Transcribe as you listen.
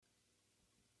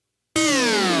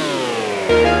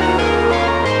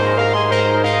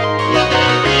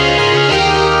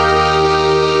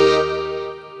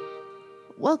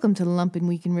Welcome to the Lumpen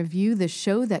Week in Review, the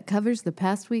show that covers the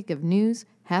past week of news,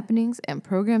 happenings, and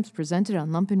programs presented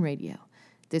on Lumpen Radio.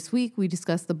 This week, we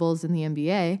discussed the Bulls in the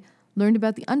NBA, learned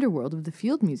about the underworld of the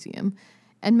Field Museum,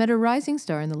 and met a rising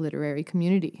star in the literary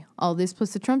community. All this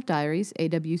plus the Trump Diaries,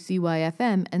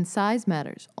 AWCY-FM, and Size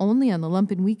Matters, only on the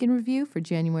Lumpen Week in Review for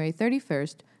January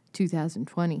 31st,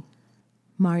 2020.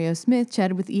 Mario Smith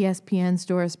chatted with ESPN's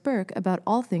Doris Burke about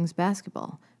all things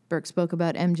basketball. Burke spoke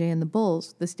about MJ and the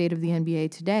Bulls, the state of the NBA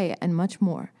today, and much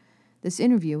more. This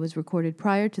interview was recorded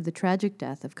prior to the tragic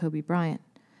death of Kobe Bryant.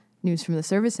 News from the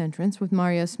service entrance with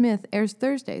Mario Smith airs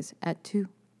Thursdays at 2.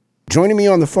 Joining me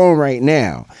on the phone right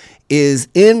now is,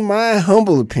 in my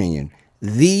humble opinion,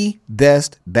 the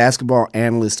best basketball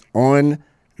analyst on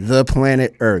the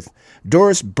planet Earth.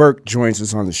 Doris Burke joins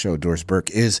us on the show. Doris Burke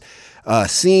is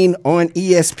seen on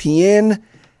ESPN.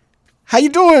 How you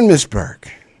doing, Miss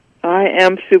Burke? I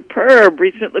am superb.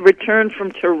 Recently returned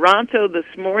from Toronto this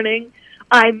morning.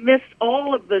 I missed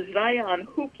all of the Zion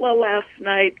hoopla last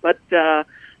night, but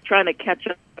trying to catch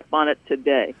up on it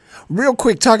today. Real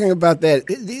quick, talking about that,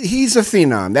 he's a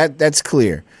phenom. That's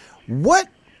clear. What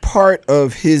part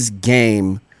of his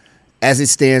game, as it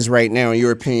stands right now, in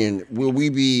your opinion, will we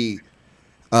be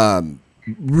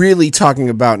really talking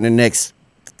about in the next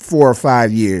 4 or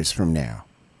 5 years from now?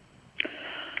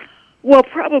 Well,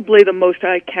 probably the most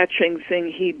eye-catching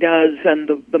thing he does and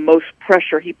the most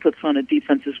pressure he puts on a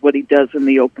defense is what he does in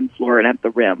the open floor and at the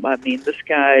rim. I mean, this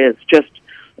guy is just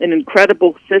an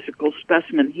incredible physical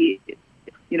specimen. He,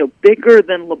 bigger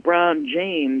than LeBron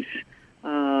James,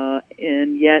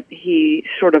 and yet he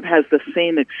sort of has the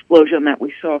same explosion that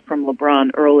we saw from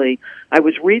LeBron early. I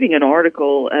was reading an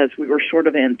article as we were sort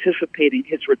of anticipating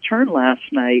his return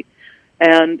last night.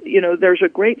 And, there's a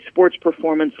great sports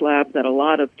performance lab that a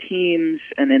lot of teams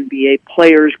and NBA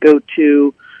players go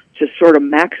to sort of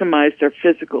maximize their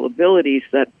physical abilities,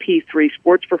 that P3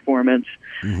 sports performance.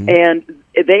 Mm-hmm. And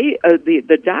they,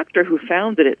 the doctor who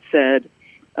founded it said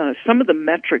some of the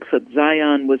metrics that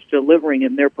Zion was delivering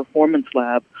in their performance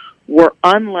lab were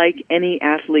unlike any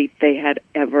athlete they had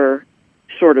ever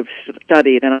sort of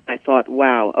studied, and I thought,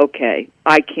 wow, okay,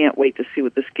 I can't wait to see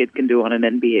what this kid can do on an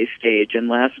NBA stage. And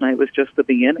last night was just the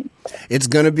beginning. It's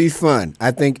going to be fun. I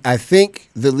think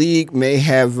the league may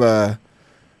have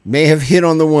hit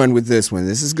on the one with this one.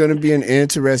 This is going to be an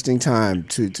interesting time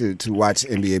to watch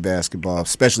NBA basketball,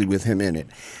 especially with him in it.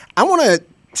 I want to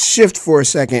shift for a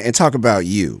second and talk about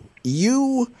you.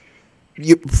 You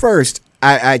first.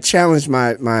 I challenged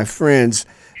my friends.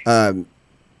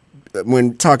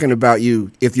 When talking about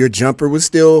you, if your jumper was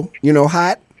still,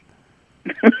 hot,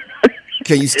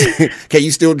 can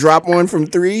you still drop one from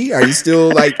three? Are you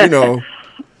still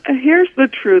Here's the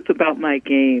truth about my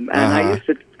game, and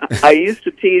I used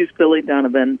to tease Billy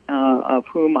Donovan, of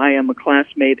whom I am a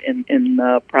classmate in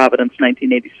Providence,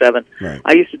 1987. Right.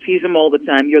 I used to tease him all the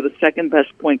time. You're the second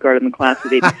best point guard in the class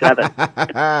of '87.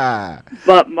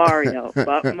 But Mario,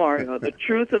 the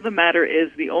truth of the matter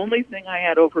is the only thing I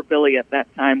had over Billy at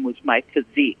that time was my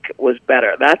physique was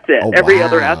better. That's it. Oh, Every wow.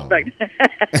 other aspect.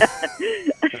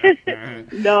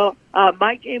 No,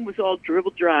 my game was all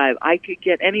dribble drive. I could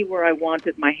get anywhere I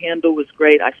wanted. My handle was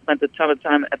great. I spent a ton of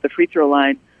time at the free throw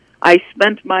line. I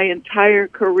spent my entire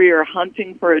career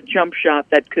hunting for a jump shot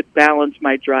that could balance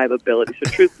my drive ability.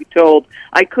 So truth be told,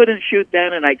 I couldn't shoot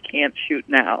then and I can't shoot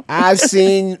now. I've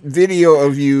seen video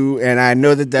of you, and I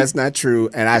know that that's not true.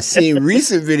 And I've seen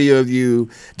recent video of you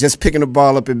just picking the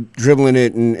ball up and dribbling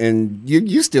it, and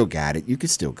you still got it. You could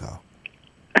still go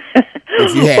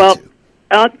if you had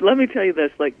to. Let me tell you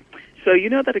this. So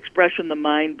you know that expression, the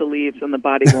mind believes and the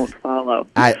body won't follow?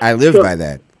 I live by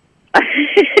that.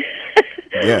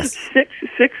 Yes.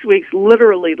 6 weeks,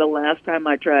 literally the last time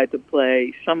I tried to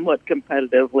play somewhat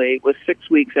competitively was 6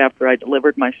 weeks after I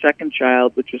delivered my second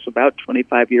child, which was about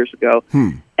 25 years ago.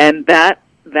 And that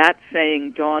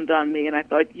saying dawned on me, and I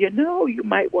thought, you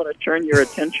might want to turn your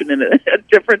attention in a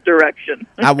different direction.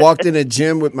 I walked in a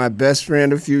gym with my best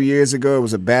friend a few years ago. It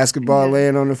was a basketball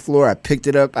laying on the floor. I picked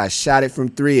it up. I shot it from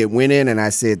 3. It went in, and I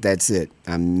said, that's it.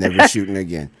 I'm never shooting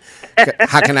again.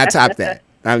 How can I top that?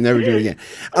 I'm never doing it again.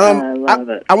 I love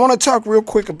it. I want to talk real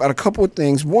quick about a couple of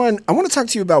things. One, I want to talk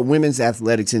to you about women's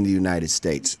athletics in the United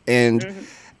States. And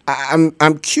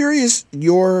I'm curious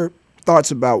your thoughts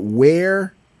about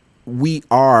where we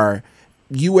are,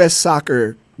 U.S.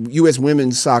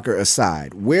 women's soccer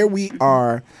aside, where we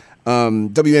are.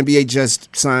 WNBA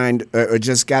just signed or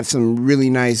just got some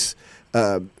really nice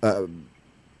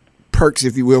perks,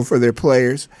 if you will, for their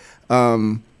players.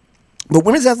 But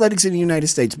women's athletics in the United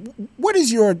States, what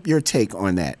is your take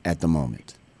on that at the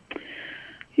moment?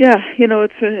 Yeah,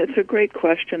 it's a great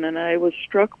question, and I was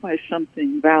struck by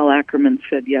something Val Ackerman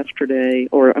said yesterday,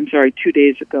 or I'm sorry, 2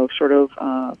 days ago, sort of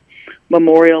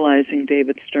memorializing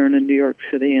David Stern in New York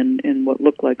City in what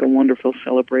looked like a wonderful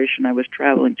celebration. I was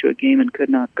traveling to a game and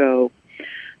could not go.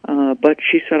 But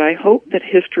she said, I hope that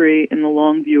history in the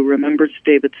long view remembers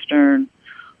David Stern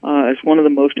as one of the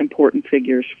most important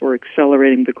figures for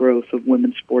accelerating the growth of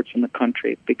women's sports in the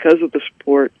country. Because of the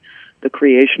sport, the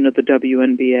creation of the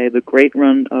WNBA, the great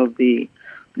run of the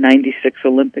 96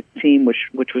 Olympic team,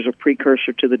 which was a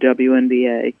precursor to the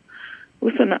WNBA.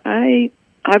 Listen,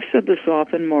 I've said this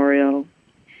often, Mario.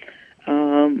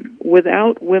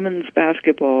 Without women's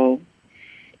basketball,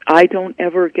 I don't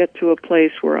ever get to a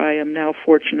place where I am now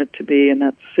fortunate to be, and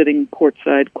that's sitting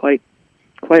courtside quite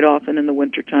often in the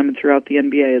wintertime and throughout the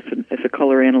NBA as a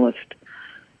color analyst.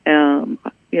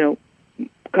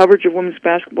 Coverage of women's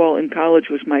basketball in college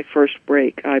was my first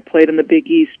break. I played in the Big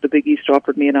East. The Big East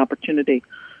offered me an opportunity.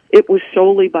 It was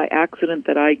solely by accident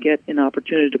that I get an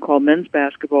opportunity to call men's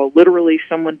basketball. Literally,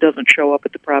 someone doesn't show up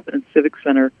at the Providence Civic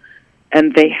Center,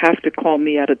 and they have to call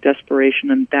me out of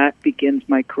desperation, and that begins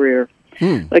my career.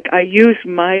 Like, I use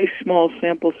my small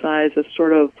sample size as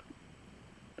sort of,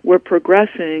 we're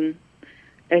progressing,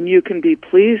 and you can be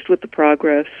pleased with the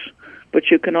progress,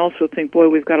 but you can also think, boy,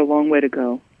 we've got a long way to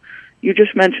go. You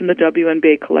just mentioned the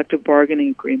WNBA collective bargaining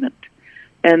agreement,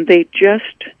 and they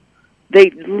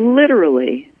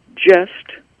literally just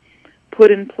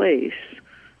put in place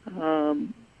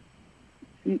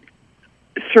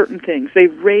certain things. They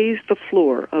raised the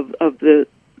floor of the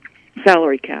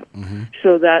salary cap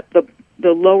so that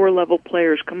the lower level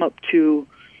players come up to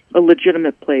a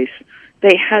legitimate place.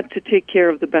 They had to take care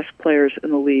of the best players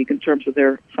in the league in terms of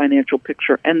their financial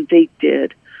picture, and they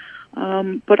did.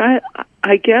 But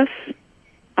I guess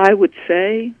I would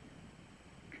say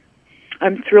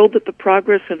I'm thrilled at the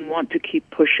progress and want to keep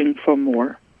pushing for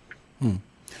more.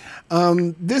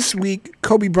 This week,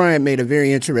 Kobe Bryant made a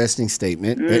very interesting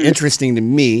statement, interesting to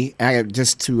me.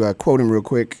 Just to quote him real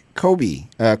quick, Kobe,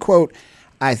 quote,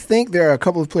 I think there are a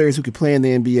couple of players who could play in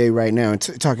the NBA right now, and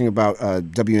talking about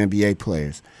WNBA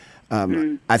players.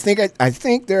 I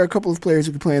think there are a couple of players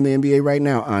who could play in the NBA right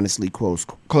now, honestly, close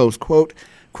quote.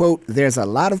 Quote, there's a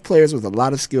lot of players with a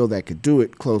lot of skill that could do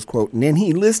it, close quote. And then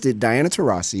he listed Diana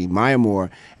Taurasi, Maya Moore,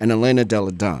 and Elena Delle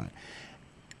Donne.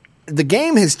 The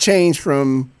game has changed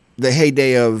from the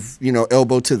heyday of,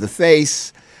 elbow to the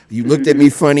face. You looked at me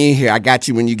funny. Here, I got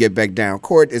you when you get back down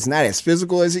court. It's not as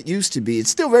physical as it used to be. It's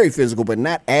still very physical, but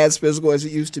not as physical as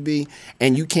it used to be.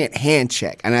 And you can't hand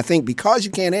check. And I think because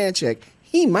you can't hand check,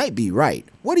 he might be right.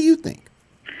 What do you think?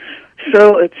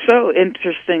 So it's so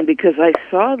interesting because I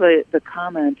saw the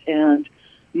comment, and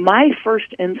my first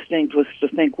instinct was to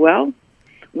think, well,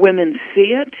 women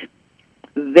see it,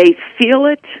 they feel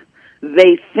it,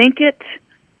 they think it,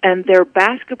 and their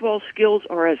basketball skills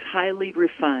are as highly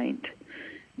refined.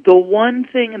 The one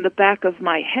thing in the back of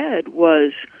my head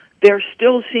was there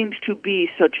still seems to be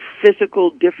such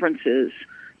physical differences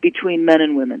between men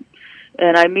and women.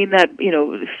 And I mean that,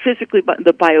 physically, but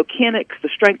the biomechanics, the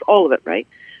strength, all of it, right?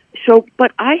 So,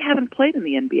 but I haven't played in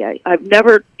the NBA. I've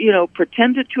never,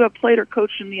 pretended to have played or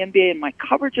coached in the NBA in my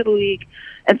coverage of the league.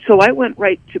 And so I went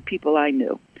right to people I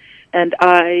knew. And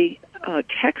I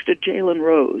texted Jalen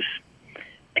Rose.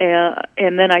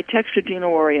 And then I texted Gino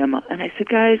Auriemma. And I said,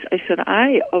 guys,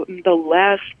 I am the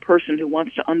last person who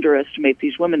wants to underestimate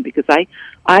these women because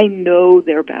I know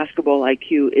their basketball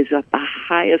IQ is at the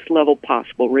highest level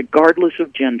possible, regardless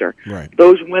of gender. Right.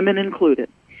 Those women included.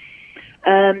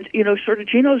 And, sort of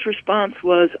Gino's response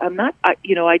was,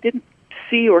 I didn't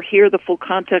see or hear the full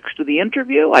context of the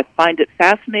interview. I find it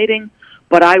fascinating,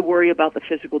 but I worry about the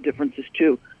physical differences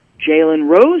too. Jalen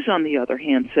Rose, on the other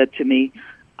hand, said to me,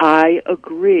 I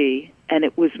agree, and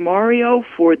it was Mario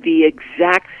for the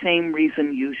exact same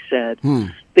reason you said.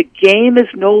 The game is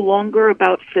no longer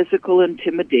about physical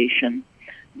intimidation.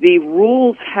 The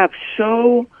rules have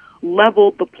so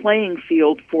leveled the playing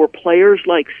field for players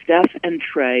like Steph and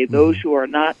Trey, those who are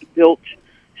not built,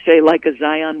 say, like a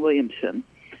Zion Williamson.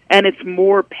 And it's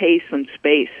more pace and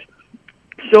space.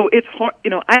 So it's hard.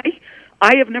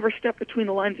 I have never stepped between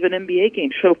the lines of an NBA game.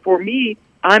 So for me,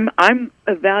 I'm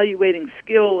evaluating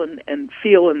skill and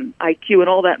feel and IQ and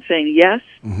all that, saying yes.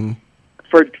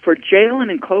 For Jalen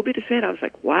and Kobe to say it, I was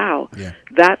like, wow,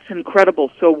 that's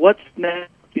incredible. So what's next?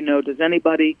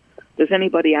 Does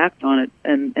anybody act on it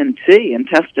and see and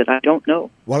test it? I don't know.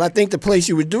 Well, I think the place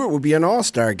you would do it would be an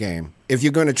all-star game. If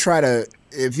you're going to try to,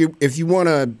 if you want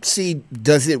to see,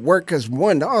 does it work? Because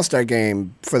the all-star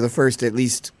game for the first at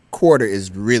least quarter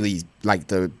is really like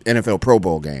the NFL Pro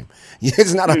Bowl game.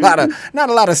 It's not a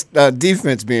lot of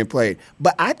defense being played,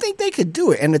 but I think they could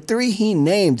do it. And the three he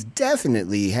named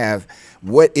definitely have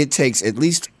what it takes, at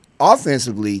least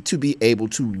offensively, to be able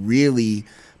to really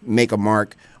make a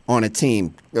mark on a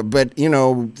team. But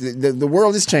the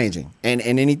world is changing, and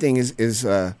anything is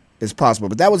possible.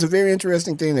 But that was a very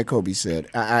interesting thing that Kobe said.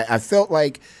 I felt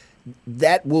like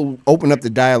that will open up the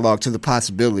dialogue to the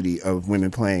possibility of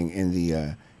women playing in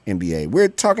the NBA. We're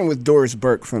talking with Doris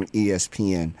Burke from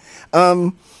ESPN.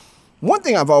 One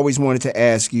thing I've always wanted to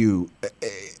ask you,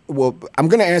 well, I'm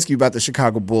going to ask you about the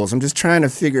Chicago Bulls. I'm just trying to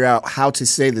figure out how to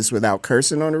say this without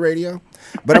cursing on the radio,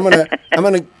 but I'm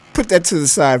gonna put that to the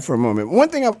side for a moment. One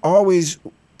thing I've always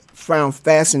found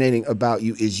fascinating about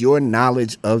you is your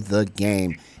knowledge of the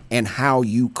game and how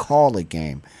you call a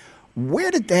game. Where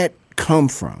did that come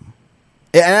from?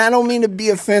 And I don't mean to be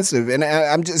offensive, and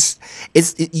I'm just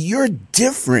you're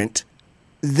different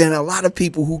than a lot of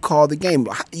people who call the game.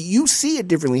 You see it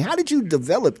differently. How did you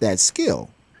develop that skill?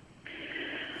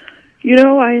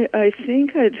 I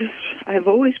think I've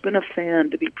always been a fan,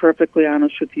 to be perfectly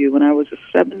honest with you. When I was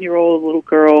a 7-year-old little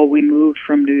girl, we moved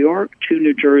from New York to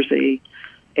New Jersey,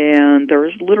 and there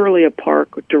was literally a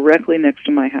park directly next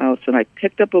to my house, and I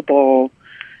picked up a ball,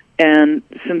 and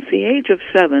since the age of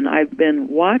 7, I've been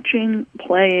watching,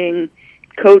 playing,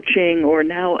 coaching, or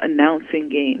now announcing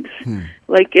games.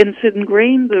 Like, it's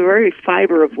ingrained the very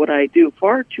fiber of what I do.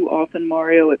 Far too often,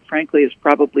 Mario, it frankly is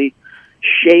probably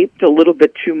shaped a little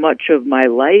bit too much of my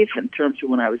life in terms of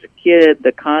when I was a kid,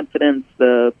 the confidence,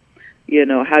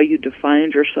 how you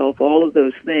defined yourself, all of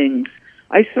those things.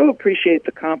 I so appreciate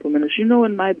the compliment. As you know,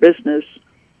 in my business,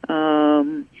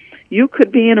 you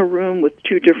could be in a room with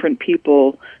two different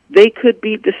people. They could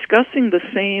be discussing the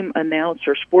same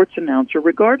sports announcer,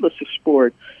 regardless of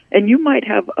sport, and you might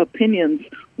have opinions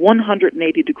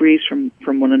 180 degrees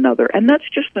from one another. And that's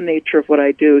just the nature of what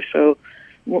I do. So,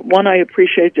 one, I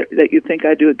appreciate that you think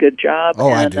I do a good job. Oh,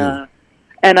 and, I do.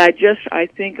 And I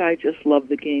think I just love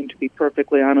the game, to be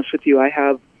perfectly honest with you. I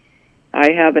have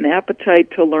an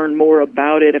appetite to learn more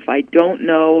about it. If I don't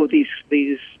know, these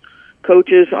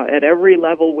coaches at every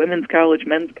level, women's college,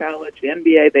 men's college, the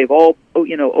NBA, they've all,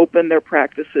 opened their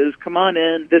practices. Come on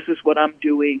in. This is what I'm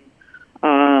doing.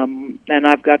 And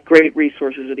I've got great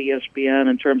resources at ESPN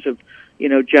in terms of,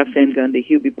 Jeff Van Gundy,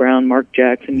 Hubie Brown, Mark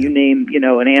Jackson, you name,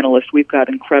 an analyst. We've got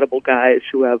incredible guys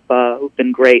who've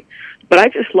been great. But I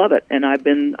just love it, and I've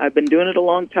been doing it a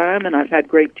long time, and I've had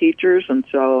great teachers, and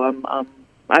so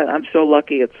I'm so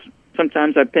lucky.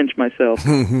 Sometimes I pinch myself.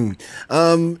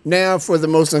 Now for the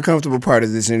most uncomfortable part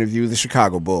of this interview, the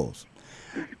Chicago Bulls.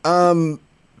 From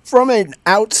an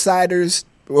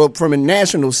from a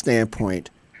national standpoint,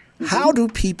 how do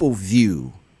people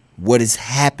view what has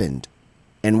happened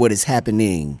and what is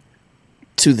happening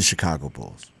to the Chicago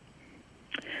Bulls?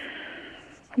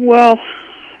 Well,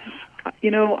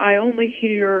 I only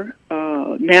hear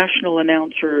national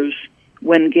announcers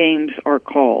when games are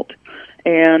called.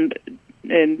 And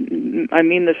I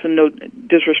mean this in no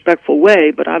disrespectful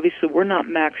way, but obviously we're not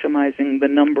maximizing the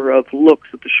number of looks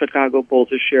at the Chicago Bulls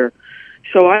this year.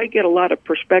 So I get a lot of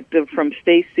perspective from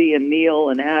Stacy and Neil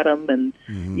and Adam and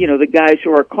the guys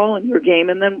who are calling your game,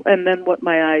 and then what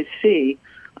my eyes see.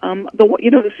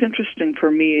 It's interesting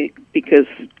for me because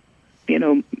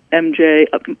MJ,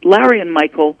 Larry, and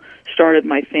Michael started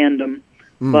my fandom,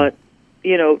 but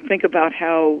think about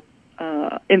how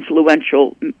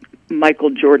influential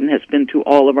Michael Jordan has been to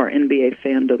all of our NBA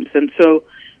fandoms. And so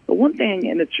the one thing,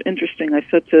 and it's interesting, I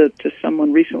said to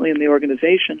someone recently in the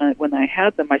organization, when I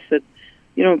had them, I said,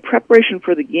 in preparation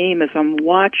for the game, as I'm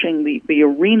watching, the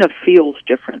arena feels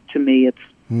different to me.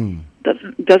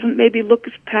 Doesn't maybe look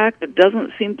as packed. It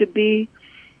doesn't seem to be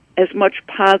as much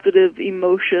positive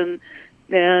emotion.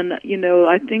 Then,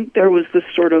 I think there was this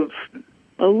sort of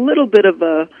a little bit of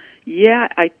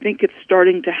I think it's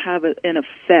starting to have an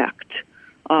effect.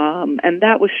 And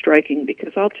that was striking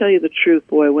because I'll tell you the truth,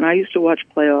 boy, when I used to watch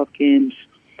playoff games,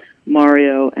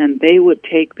 Mario, and they would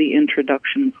take the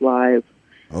introductions live,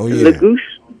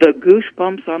 the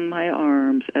goosebumps on my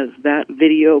arms as that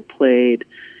video played,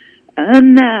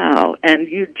 and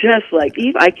you just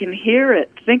I can hear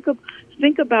it.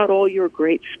 Think about all your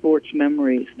great sports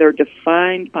memories. They're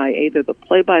defined by either the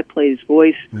play-by-play's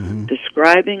voice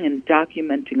describing and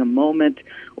documenting a moment,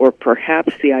 or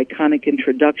perhaps the iconic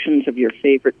introductions of your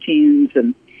favorite teams.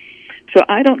 And so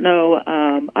I don't know.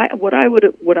 What I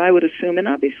would assume, and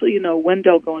obviously,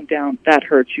 Wendell going down, that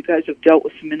hurts. You guys have dealt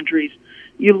with some injuries.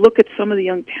 You look at some of the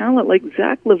young talent like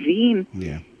Zach LaVine.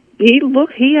 Yeah.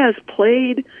 He has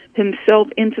played himself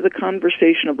into the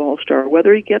conversation of All-Star.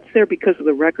 Whether he gets there because of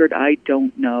the record, I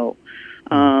don't know.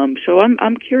 So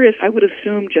I'm curious. I would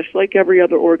assume, just like every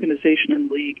other organization in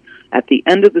the league, at the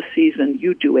end of the season,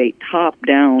 you do a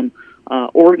top-down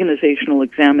organizational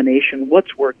examination.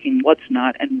 What's working, what's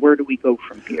not, and where do we go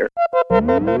from here?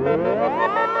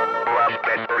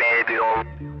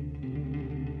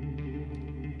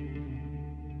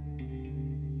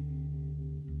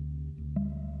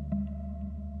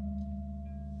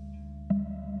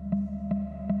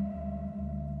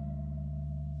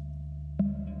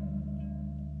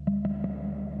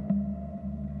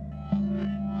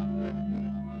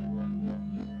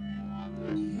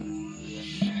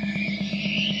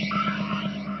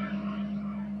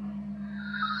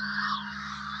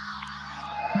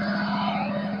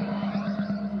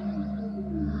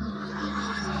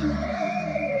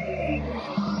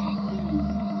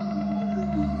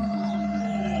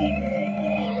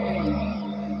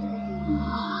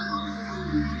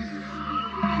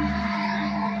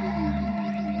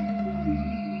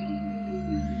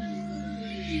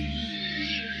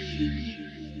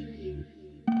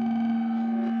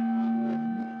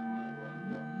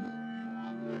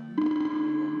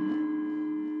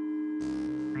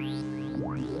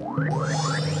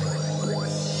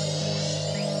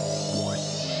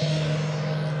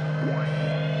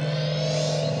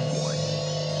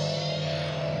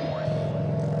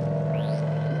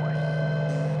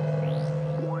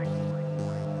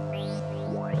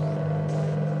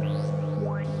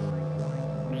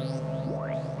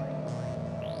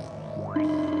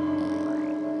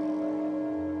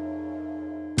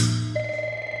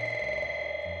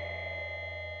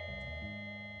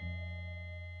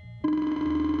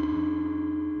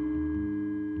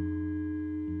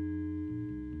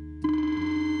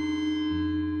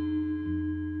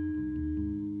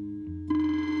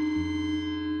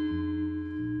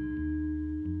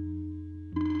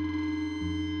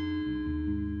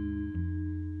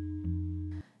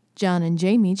 John and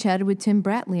Jamie chatted with Tim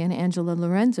Bratley and Angela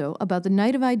Lorenzo about the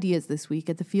Night of Ideas this week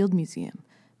at the Field Museum.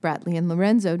 Bratley and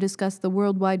Lorenzo discussed the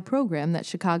worldwide program that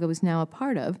Chicago is now a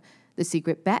part of, the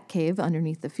secret bat cave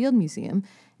underneath the Field Museum,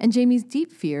 and Jamie's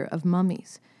deep fear of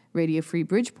mummies. Radio Free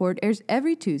Bridgeport airs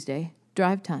every Tuesday.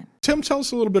 Drive time. Tim, tell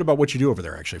us a little bit about what you do over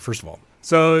there, actually, first of all.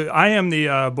 So I am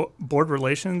the board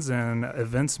relations and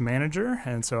events manager,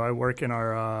 and so I work in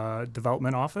our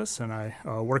development office, and I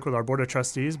work with our board of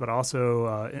trustees, but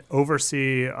also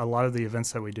oversee a lot of the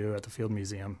events that we do at the Field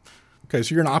Museum. Okay,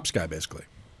 so you're an ops guy, basically.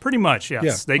 Pretty much, yes.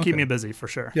 Yeah, they keep me busy for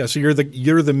sure. Yeah, so you're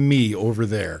the me over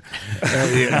there.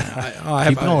 Keeping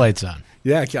the lights on.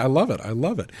 Yeah, I love it. I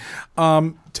love it.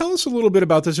 Tell us a little bit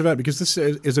about this event, because this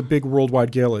is a big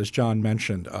worldwide gala, as John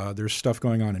mentioned. There's stuff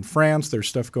going on in France. There's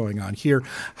stuff going on here.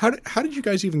 How did you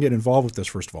guys even get involved with this,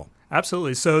 first of all?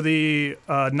 Absolutely. So the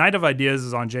Night of Ideas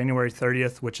is on January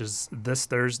 30th, which is this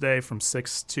Thursday from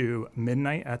 6 to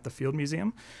midnight at the Field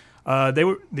Museum.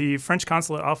 The French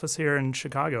consulate office here in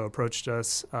Chicago approached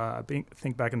us, I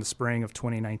think back in the spring of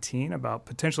 2019, about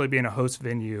potentially being a host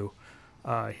venue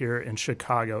here in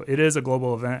Chicago. It is a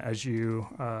global event, as you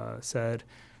said.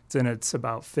 It's in its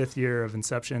about fifth year of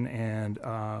inception, and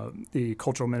the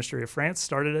Cultural Ministry of France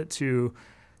started it to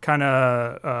kind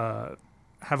of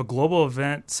have a global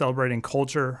event celebrating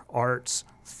culture, arts,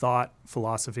 thought,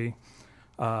 philosophy.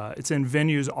 It's in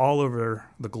venues all over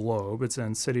the globe. It's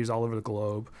in cities all over the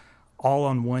globe, all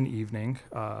on one evening.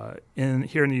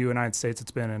 Here in the United States,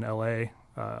 it's been in L.A.,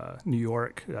 New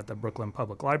York at the Brooklyn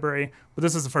Public Library, but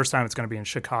this is the first time it's going to be in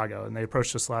Chicago, and they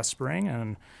approached us last spring,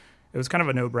 and it was kind of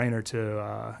a no-brainer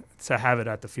to have it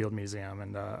at the Field Museum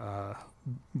and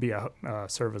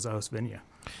serve as a host venue.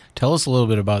 Tell us a little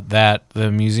bit about that. The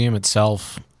museum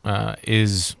itself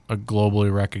is a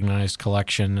globally recognized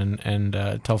collection,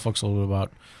 and tell folks a little bit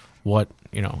about what,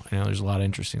 I know there's a lot of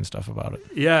interesting stuff about it.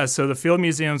 Yeah, so the Field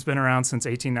Museum's been around since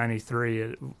 1893.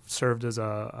 It served as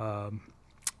a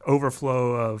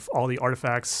overflow of all the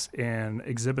artifacts and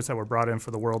exhibits that were brought in for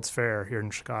the World's Fair here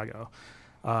in Chicago.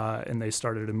 And they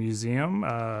started a museum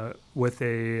with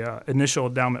a initial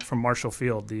endowment from Marshall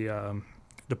Field, the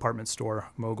department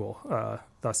store mogul,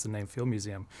 thus the name Field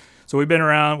Museum. So we've been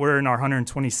around, we're in our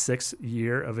 126th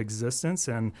year of existence,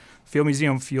 and Field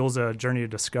Museum fuels a journey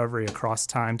of discovery across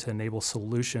time to enable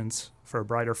solutions for a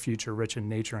brighter future rich in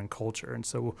nature and culture. And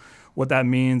so what that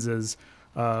means is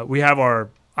we have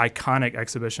our iconic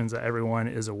exhibitions that everyone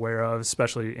is aware of,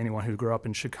 especially anyone who grew up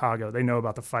in Chicago. They know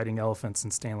about the Fighting Elephants in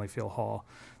Stanley Field Hall.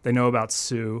 They know about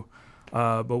Sue.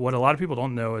 But what a lot of people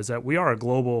don't know is that we are a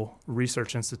global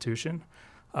research institution.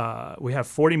 We have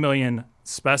 40 million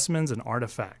specimens and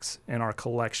artifacts in our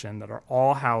collection that are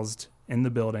all housed in the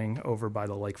building over by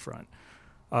the lakefront.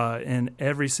 And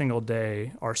every single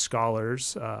day, our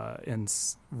scholars and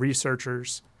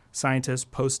researchers, scientists,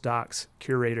 postdocs,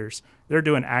 curators, they're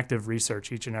doing active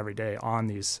research each and every day on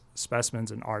these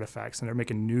specimens and artifacts, and they're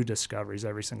making new discoveries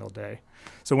every single day.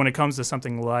 So when it comes to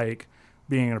something like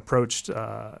being approached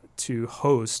to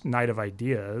host Night of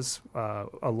Ideas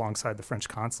alongside the French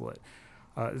consulate,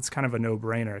 it's kind of a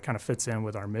no-brainer. It kind of fits in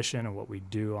with our mission and what we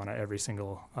do on every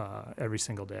single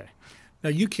day. Now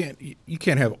you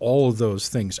can't have all of those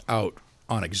things out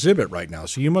on exhibit right now.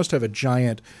 So you must have a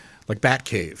giant like bat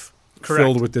cave. Correct.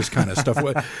 Filled with this kind of stuff.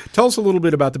 Tell us a little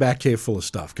bit about the bat cave full of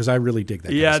stuff, because I really dig that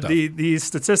kind of stuff. Yeah, the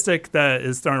statistic that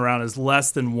is thrown around is less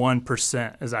than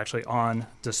 1% is actually on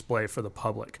display for the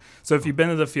public. So if you've been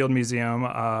to the Field Museum,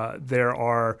 there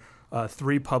are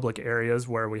 3 public areas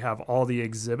where we have all the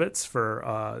exhibits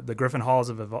for the Griffin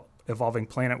Halls of Evolving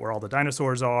Planet, where all the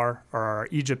dinosaurs are, or our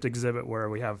Egypt exhibit, where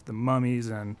we have the mummies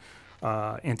and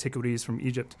antiquities from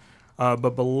Egypt.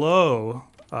 But below,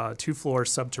 2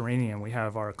 floors subterranean, we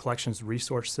have our Collections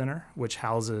Resource Center, which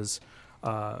houses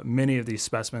many of these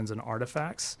specimens and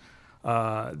artifacts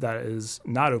that is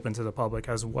not open to the public,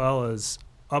 as well as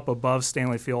up above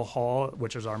Stanley Field Hall,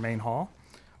 which is our main hall.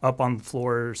 Up on the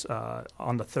floors,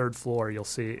 on the 3rd floor, you'll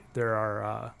see there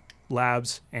are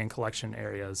labs and collection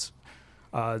areas.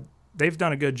 They've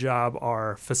done a good job,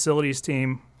 our facilities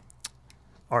team,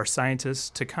 our scientists,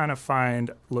 to kind of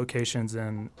find locations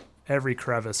in every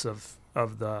crevice of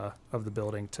the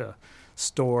building to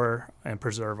store and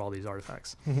preserve all these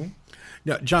artifacts. Mm-hmm.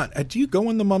 Now, John, do you go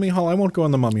in the Mummy Hall? I won't go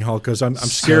in the Mummy Hall because I'm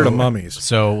scared of mummies.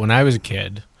 So when I was a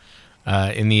kid,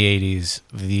 in the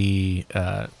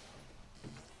 80s,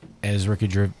 as Ricky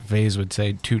Gervais would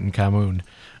say, Tutankhamun.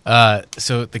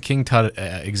 So the King Tut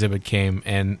exhibit came,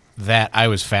 and that I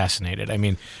was fascinated. I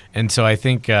mean, and so I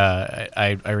think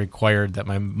I required that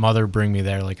my mother bring me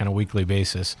there like on a weekly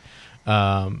basis.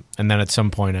 And then at some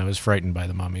point I was frightened by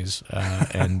the mummies,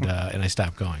 and I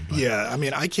stopped going. But. Yeah, I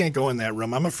mean, I can't go in that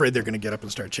room. I'm afraid they're going to get up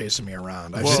and start chasing me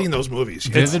around. I've seen those movies.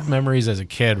 Vivid memories as a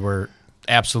kid were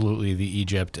absolutely the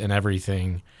Egypt and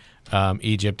everything,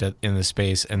 Egypt in the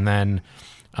space. And then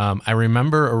I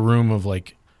remember a room of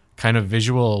like kind of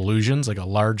visual illusions, like a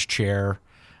large chair,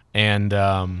 and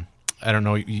I don't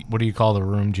know, what do you call the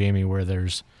room, Jamie, where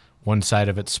there's one side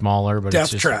of it smaller, but death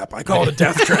it's just trap. I call it a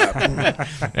death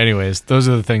trap. Anyways, those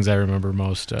are the things I remember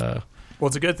most. Well,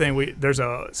 it's a good thing. There's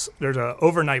a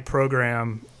overnight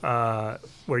program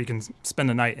where you can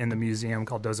spend a night in the museum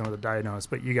called Dozing with the Dinos,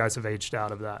 but you guys have aged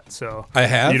out of that, so I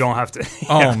have. You don't have to.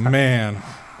 Oh man.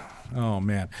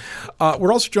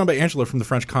 We're also joined by Angela from the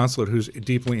French consulate, who's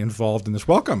deeply involved in this.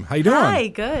 Welcome. How you doing? Hi.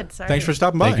 Good. Sorry. Thanks for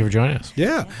stopping by. Thank you for joining us.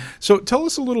 Yeah. So tell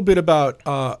us a little bit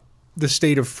about the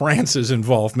state of France's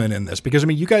involvement in this, because I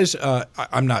mean, you guys.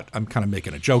 I'm kind of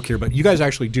making a joke here, but you guys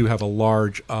actually do have a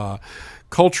large world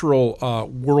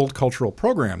cultural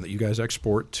program that you guys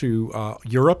export to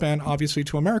Europe and obviously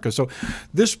to America. So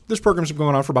this program's been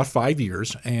going on for about 5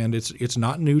 years, and it's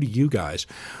not new to you guys.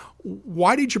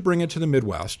 Why did you bring it to the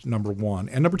Midwest, number one?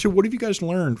 And number two, what have you guys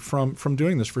learned from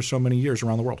doing this for so many years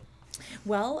around the world?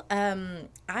 Well, I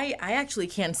actually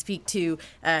can't speak to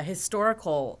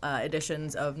historical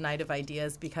editions of Night of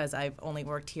Ideas because I've only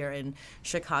worked here in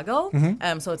Chicago.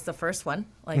 Mm-hmm. So it's the first one,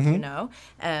 like you know.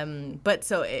 But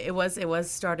so it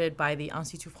was started by the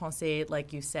Institut Français,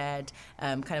 like you said,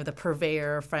 kind of the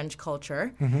purveyor of French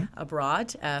culture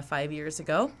abroad 5 years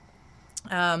ago.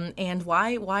 And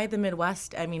why the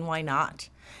Midwest? I mean, why not?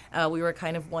 We were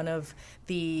kind of one of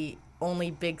the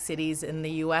only big cities in the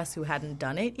U.S. who hadn't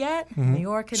done it yet. New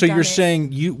York had done it. So you're saying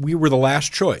we were the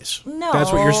last choice? No.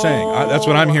 That's what you're saying? That's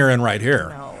what I'm hearing right here.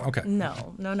 No. Okay.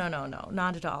 No. Not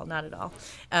at all. Not at all.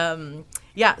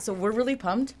 Yeah, so we're really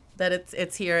pumped that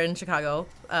it's here in Chicago,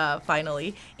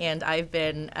 finally. And I've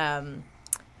been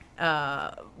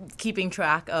keeping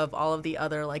track of all of the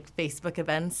other like Facebook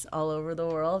events all over the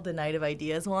world, the Night of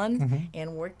Ideas one,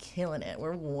 and we're killing it.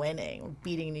 We're winning. We're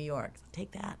beating New York. So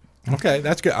take that. Okay,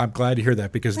 that's good. I'm glad to hear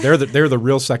that because they're the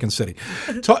real second city.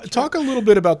 Talk a little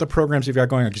bit about the programs you've got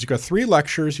going on, because you've got 3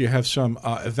 lectures, you have some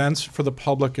events for the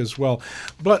public as well.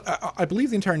 But I believe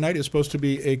the entire night is supposed to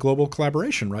be a global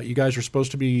collaboration, right? You guys are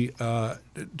supposed to be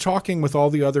talking with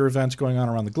all the other events going on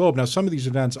around the globe. Now, some of these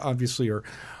events obviously are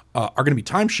going to be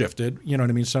time shifted. You know what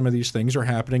I mean? Some of these things are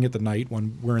happening at the night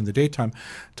when we're in the daytime.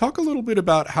 Talk a little bit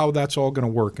about how that's all going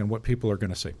to work and what people are going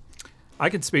to see. I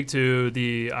could speak to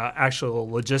the actual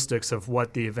logistics of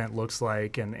what the event looks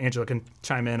like, and Angela can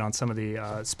chime in on some of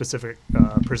the specific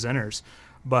presenters.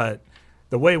 But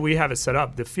the way we have it set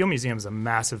up, the Field Museum is a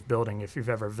massive building if you've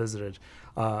ever visited.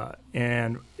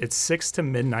 And it's 6 to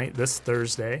midnight this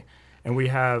Thursday. And we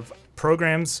have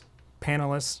programs,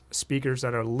 panelists, speakers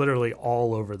that are literally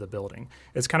all over the building.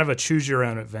 It's kind of a choose your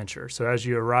own adventure. So as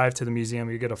you arrive to the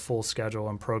museum, you get a full schedule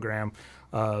and program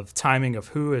of timing of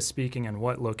who is speaking and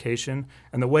what location.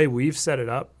 And the way we've set it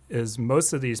up is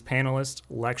most of these panelists,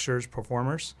 lecturers,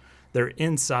 performers, they're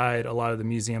inside a lot of the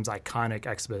museum's iconic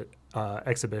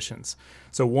exhibitions.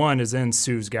 So one is in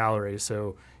Sue's gallery,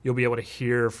 so you'll be able to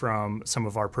hear from some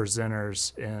of our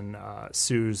presenters in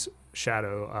Sue's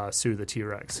shadow, Sue the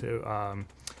T-Rex.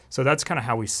 So that's kind of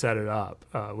how we set it up,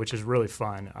 which is really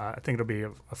fun. I think it'll be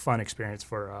a fun experience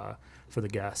for the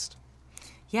guest.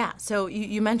 Yeah, so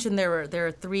you mentioned there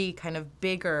are 3 kind of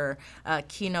bigger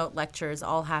keynote lectures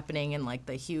all happening in like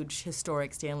the huge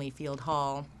historic Stanley Field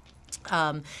Hall.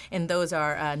 And those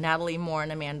are Natalie Moore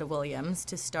and Amanda Williams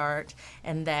to start,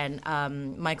 and then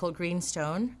Michael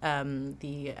Greenstone,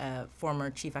 the former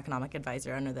chief economic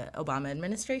advisor under the Obama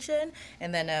administration,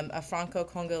 and then a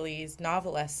Franco-Congolese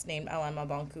novelist named Alain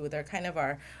Mabankou. They're kind of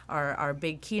our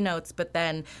big keynotes, but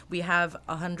then we have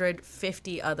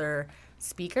 150 other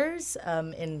speakers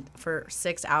for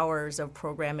 6 hours of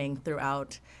programming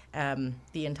throughout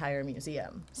the entire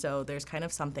museum. So there's kind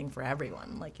of something for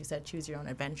everyone. Like you said, choose your own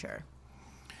adventure.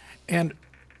 And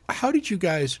how did you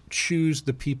guys choose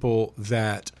the people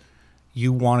that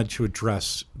you wanted to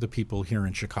address the people here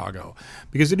in Chicago?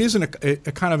 Because it is a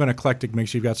kind of an eclectic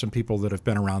mix. You've got some people that have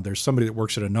been around. There's somebody that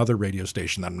works at another radio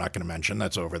station that I'm not going to mention.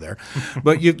 That's over there.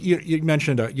 But you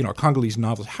mentioned a Congolese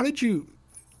novelist.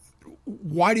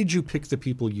 Why did you pick the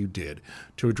people you did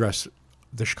to address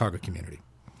the Chicago community?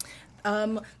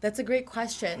 That's a great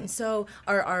question. So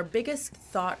our biggest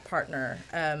thought partner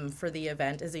for the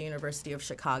event is the University of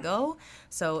Chicago.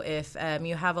 So if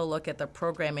you have a look at the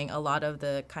programming, a lot of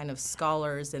the kind of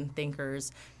scholars and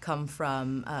thinkers come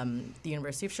from the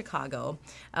University of Chicago.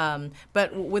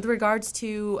 But with regards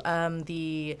to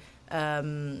the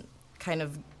kind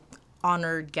of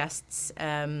honored guests,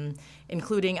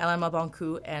 including Alain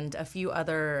Mabankou and a few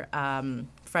other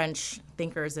French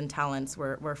thinkers and talents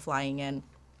were flying in.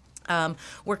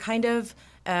 We're kind of,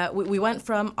 we went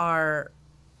from our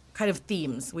kind of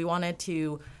themes. We wanted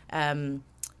to kind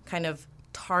of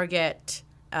target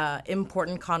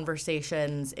important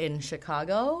conversations in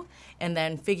Chicago and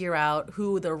then figure out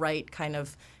who the right kind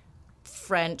of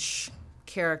French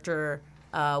character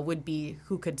would be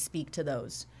who could speak to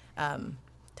those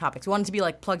topics. We wanted to be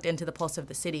like plugged into the pulse of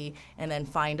the city and then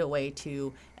find a way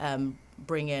to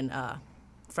bring in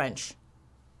French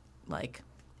like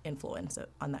influence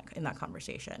in that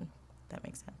conversation. That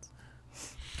makes sense.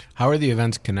 How are the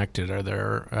events connected? Are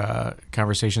there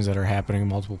conversations that are happening in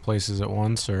multiple places at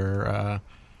once, or?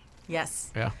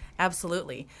 Yes. Yeah.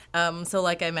 Absolutely. So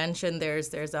like I mentioned,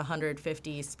 there's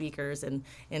 150 speakers in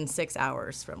 6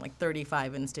 hours from like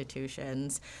 35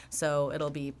 institutions. So it'll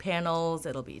be panels,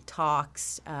 it'll be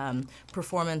talks,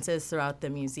 performances throughout the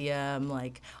museum,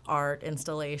 like art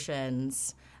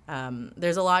installations.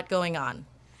 There's a lot going on.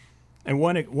 And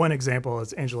one example,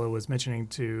 as Angela was mentioning,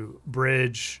 to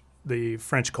bridge the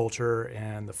French culture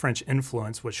and the French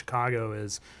influence, which Chicago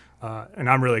is, and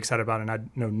I'm really excited about it, and I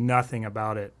know nothing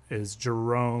about it, is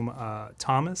Jerome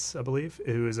Thomas, I believe,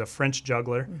 who is a French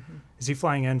juggler. Mm-hmm. Is he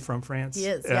flying in from France? He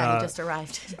is, yeah, he just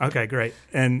arrived. Okay, great.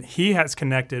 And he has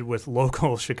connected with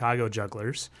local Chicago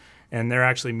jugglers, and they're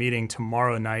actually meeting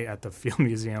tomorrow night at the Field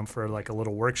Museum for like a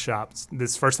little workshop.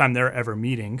 This is the first time they're ever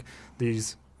meeting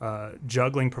these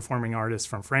juggling performing artists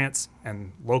from France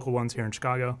and local ones here in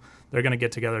Chicago. They're going to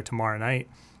get together tomorrow night,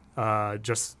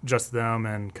 just them,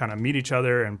 and kind of meet each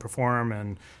other and perform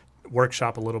and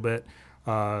workshop a little bit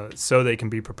so they can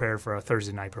be prepared for a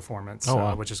Thursday night performance,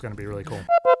 which is going to be really cool.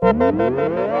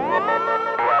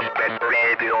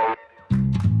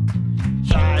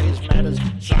 Size matters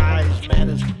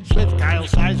with Kyle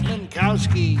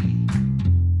Seismankowski.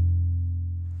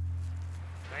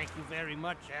 Very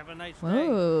much. Have a nice day.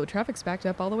 Whoa, traffic's backed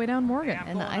up all the way down Morgan.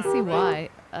 And I see why.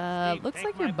 Looks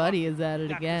like your buddy is at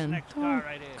it again. Don't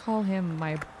call him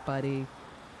my buddy.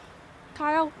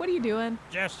 Kyle, what are you doing?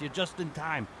 Jess, you're just in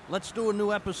time. Let's do a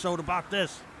new episode about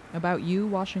this. About you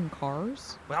washing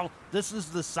cars? Well, this is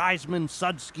the Seisman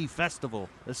Sudsky Festival,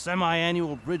 a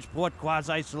semi-annual Bridgeport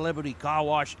quasi-celebrity car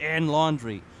wash and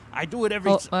laundry. I do it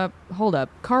every... hold up.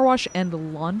 Car wash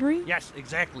and laundry? Yes,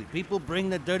 exactly. People bring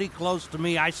their dirty clothes to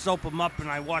me, I soap them up, and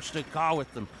I wash their car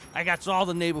with them. I got all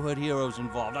the neighborhood heroes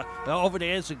involved. Over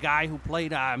there's a guy who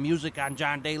played music on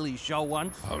John Daly's show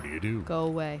once. How do you do? Go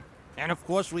away. And, of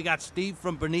course, we got Steve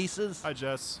from Bernice's. Hi,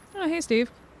 Jess. Oh, hey, Steve.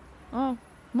 Oh,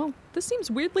 Well, this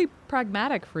seems weirdly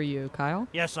pragmatic for you, Kyle.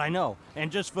 Yes, I know.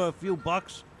 And just for a few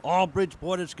bucks, all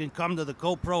Bridgeporters can come to the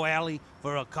GoPro Alley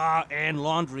for a car and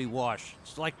laundry wash.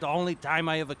 It's like the only time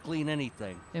I ever clean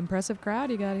anything. Impressive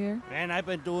crowd you got here. Man, I've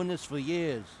been doing this for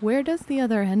years. Where does the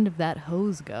other end of that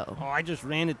hose go? Oh, I just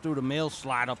ran it through the mail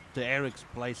slot up to Eric's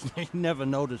place. He never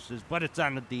notices, but it's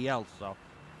on the DL, so...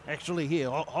 Actually, here,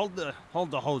 hold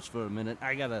the hose for a minute.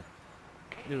 I gotta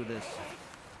do this.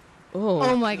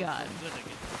 Oh my God.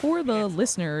 For the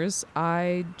listeners,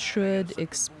 I should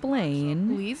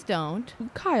explain. Please don't.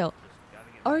 Kyle,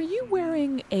 are you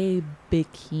wearing a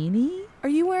bikini? Are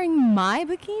you wearing my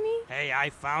bikini? Hey, I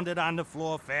found it on the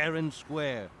floor fair and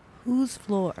square. Whose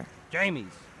floor?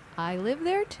 Jamie's. I live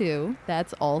there too.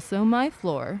 That's also my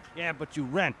floor. Yeah, but you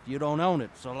rent. You don't own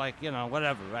it. So,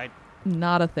 whatever, right?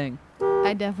 Not a thing.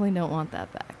 I definitely don't want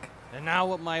that back. And now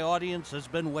what my audience has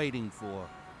been waiting for.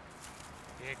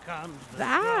 Here comes the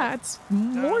That's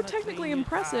more technically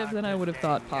impressive than I would have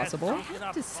thought possible. I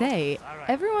have to say,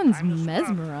 everyone's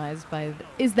mesmerized by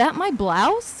Is that my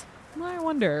blouse? I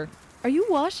wonder. Are you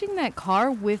washing that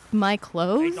car with my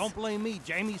clothes? Hey, don't blame me.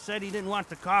 Jamie said he didn't want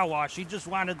the car wash. He just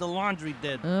wanted the laundry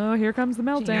did. Oh, here comes the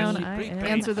meltdown.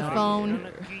 Answer the phone.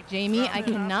 Jamie, I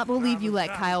cannot believe you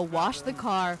let Kyle wash the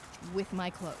car with my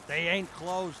clothes. They ain't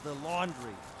clothes, the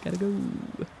laundry. Gotta go.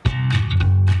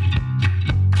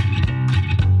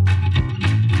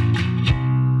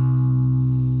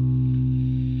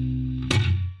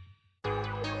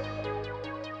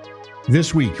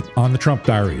 This week on the Trump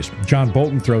Diaries, John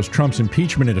Bolton throws Trump's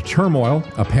impeachment into turmoil,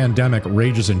 a pandemic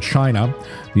rages in China,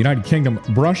 the United Kingdom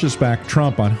brushes back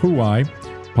Trump on Huawei,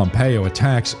 Pompeo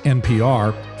attacks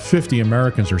NPR, 50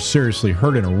 Americans are seriously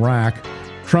hurt in Iraq,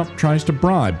 Trump tries to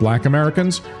bribe black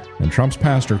Americans, and Trump's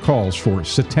pastor calls for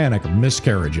satanic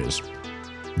miscarriages.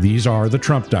 These are the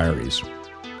Trump Diaries.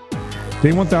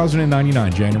 Day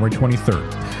 1099, January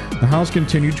 23rd. The House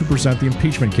continued to present the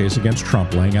impeachment case against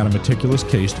Trump, laying out a meticulous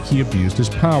case he abused his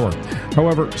power.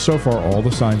 However, so far all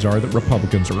the signs are that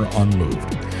Republicans are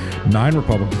unmoved. 9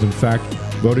 Republicans, in fact,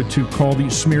 voted to call the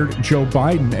smeared Joe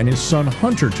Biden and his son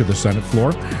Hunter to the Senate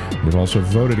floor. They've also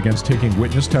voted against taking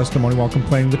witness testimony while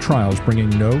complaining the trial is bringing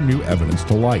no new evidence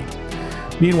to light.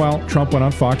 Meanwhile, Trump went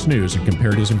on Fox News and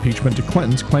compared his impeachment to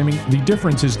Clinton's, claiming the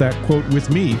difference is that, quote,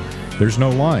 with me, there's no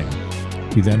lying.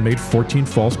 He then made 14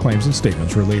 false claims and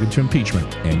statements related to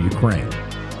impeachment and Ukraine.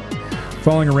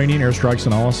 Following Iranian airstrikes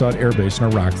on Al-Assad Air Base in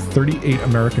Iraq, 38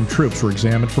 American troops were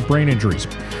examined for brain injuries.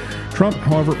 Trump,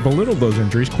 however, belittled those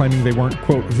injuries, claiming they weren't,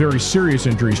 quote, very serious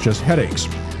injuries, just headaches.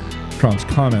 Trump's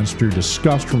comments drew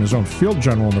disgust from his own field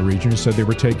general in the region, who said they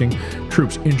were taking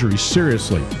troops' injuries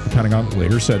seriously. The Pentagon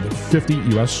later said that 50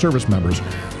 U.S. service members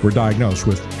were diagnosed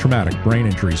with traumatic brain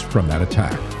injuries from that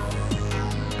attack.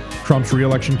 Trump's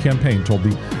re-election campaign told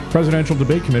the Presidential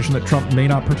Debate Commission that Trump may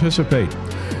not participate.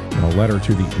 In a letter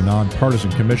to the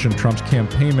nonpartisan commission, Trump's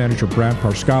campaign manager Brad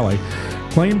Parscale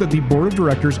claimed that the board of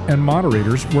directors and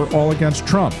moderators were all against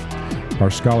Trump.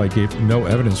 Parscale gave no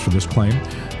evidence for this claim.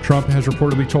 Trump has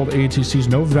reportedly told AT&T sees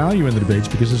no value in the debates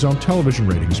because his own television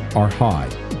ratings are high.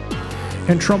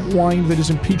 And Trump whined that his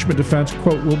impeachment defense,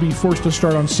 quote, will be forced to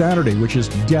start on Saturday, which is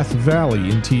Death Valley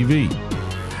in TV.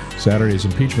 Saturday's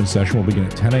impeachment session will begin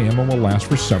at 10 a.m. and will last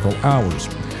for several hours.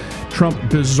 Trump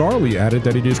bizarrely added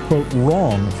that it is, quote,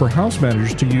 wrong for House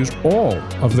managers to use all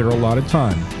of their allotted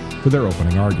time for their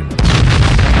opening arguments.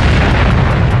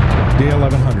 Day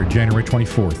 1100, January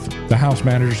 24th. The House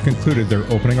managers concluded their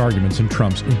opening arguments in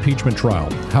Trump's impeachment trial.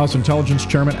 House Intelligence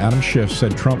Chairman Adam Schiff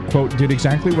said Trump, quote, did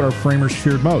exactly what our framers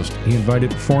feared most. He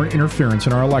invited foreign interference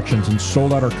in our elections and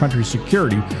sold out our country's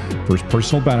security for his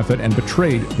personal benefit and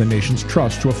betrayed the nation's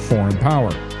trust to a foreign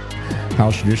power.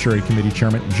 House Judiciary Committee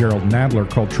Chairman Gerald Nadler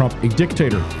called Trump a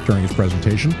dictator during his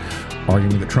presentation,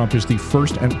 arguing that Trump is the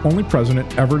first and only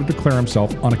president ever to declare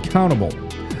himself unaccountable.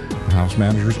 The House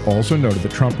managers also noted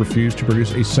that Trump refused to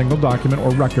produce a single document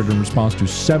or record in response to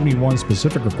 71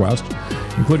 specific requests,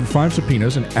 including 5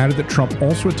 subpoenas, and added that Trump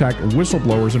also attacked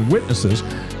whistleblowers and witnesses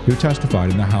who testified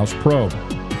in the House probe.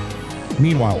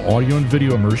 Meanwhile, audio and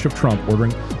video emerged of Trump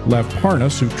ordering Lev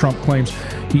Parnas, who Trump claims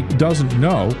he doesn't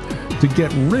know, to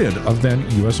get rid of then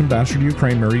U.S. Ambassador to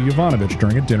Ukraine Mary Yovanovitch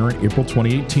during a dinner in April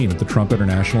 2018 at the Trump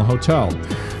International Hotel.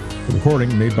 The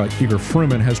recording, made by Igor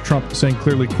Fruman, has Trump saying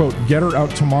clearly, quote, get her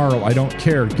out tomorrow, I don't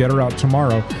care, get her out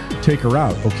tomorrow, take her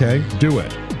out, okay, do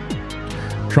it.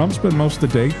 Trump spent most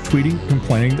of the day tweeting,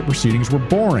 complaining that proceedings were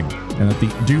boring, and that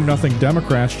the do-nothing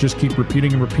Democrats just keep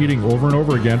repeating and repeating over and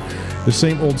over again the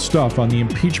same old stuff on the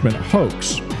impeachment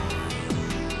hoax.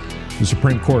 The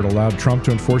Supreme Court allowed Trump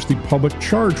to enforce the public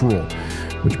charge rule,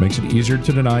 which makes it easier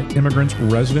to deny immigrants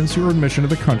residency or admission to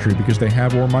the country because they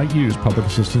have or might use public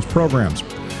assistance programs.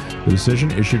 The decision,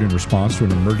 issued in response to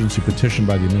an emergency petition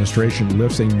by the administration,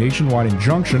 lifts a nationwide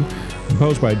injunction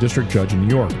imposed by a district judge in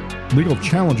New York. Legal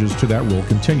challenges to that rule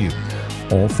continue.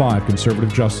 All 5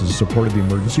 conservative justices supported the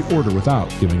emergency order without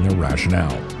giving their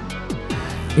rationale.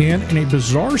 And in a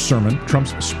bizarre sermon,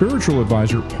 Trump's spiritual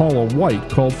advisor, Paula White,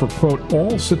 called for, quote,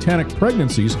 all satanic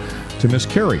pregnancies to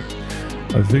miscarry.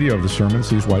 A video of the sermon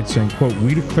sees White saying, quote,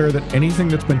 we declare that anything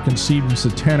that's been conceived in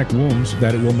satanic wombs,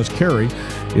 that it will miscarry.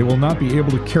 It will not be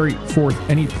able to carry forth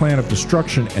any plan of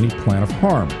destruction, any plan of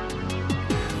harm.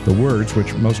 The words,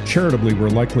 which most charitably were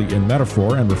likely in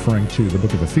metaphor and referring to the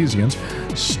book of Ephesians,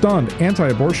 stunned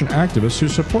anti-abortion activists who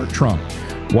support Trump.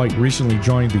 White recently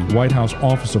joined the White House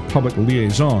Office of Public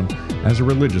Liaison as a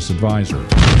religious advisor.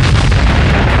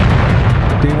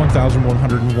 Day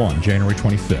 1101, January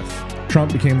 25th.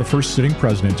 Trump became the first sitting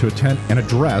president to attend and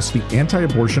address the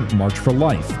anti-abortion March for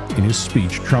Life. In his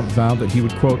speech, Trump vowed that he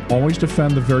would, quote, always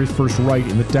defend the very first right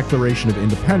in the Declaration of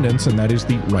Independence, and that is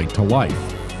the right to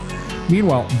life.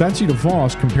 Meanwhile, Betsy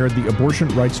DeVos compared the abortion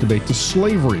rights debate to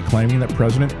slavery, claiming that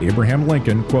President Abraham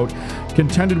Lincoln, quote,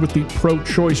 contended with the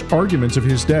pro-choice arguments of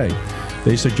his day.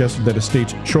 They suggested that a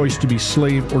state's choice to be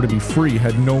slave or to be free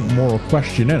had no moral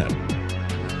question in it.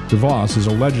 DeVos is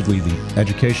allegedly the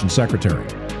education secretary.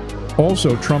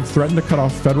 Also, Trump threatened to cut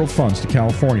off federal funds to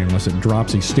California unless it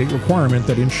drops a state requirement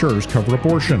that insurers cover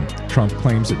abortion. Trump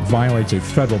claims it violates a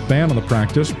federal ban on the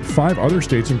practice. 5 other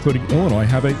states, including Illinois,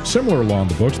 have a similar law in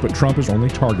the books, but Trump is only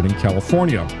targeting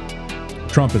California.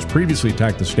 Trump has previously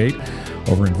attacked the state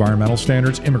over environmental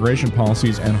standards, immigration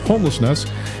policies, and homelessness.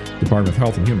 The Department of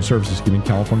Health and Human Services giving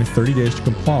California 30 days to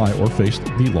comply or face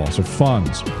the loss of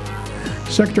funds.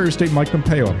 Secretary of State Mike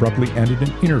Pompeo abruptly ended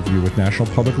an interview with National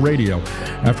Public Radio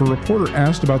after a reporter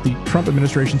asked about the Trump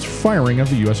administration's firing of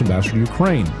the U.S. ambassador to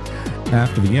Ukraine.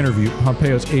 After the interview,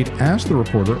 Pompeo's aide asked the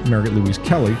reporter, Margaret Louise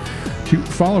Kelly, to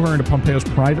follow her into Pompeo's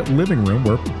private living room,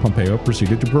 where Pompeo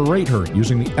proceeded to berate her,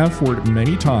 using the F word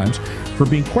many times, for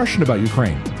being questioned about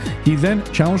Ukraine. He then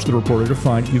challenged the reporter to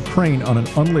find Ukraine on an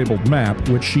unlabeled map,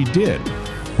 which she did.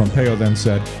 Pompeo then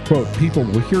said, quote, people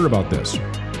will hear about this.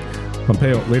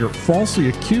 Pompeo later falsely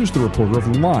accused the reporter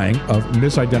of lying, of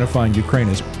misidentifying Ukraine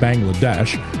as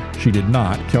Bangladesh. She did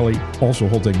not. Kelly also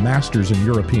holds a master's in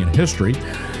European history,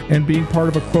 and being part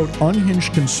of a, quote,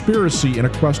 unhinged conspiracy in a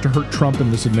quest to hurt Trump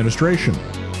and this administration.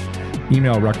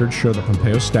 Email records show that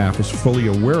Pompeo's staff was fully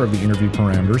aware of the interview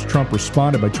parameters. Trump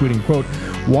responded by tweeting, quote,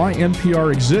 why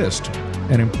NPR exist,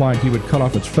 and implied he would cut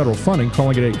off its federal funding,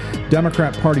 calling it a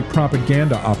Democrat Party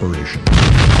propaganda operation.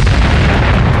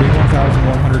 Day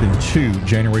 1102,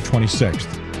 January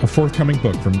 26th. A forthcoming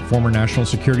book from former National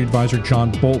Security Advisor John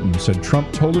Bolton said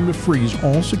Trump told him to freeze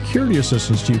all security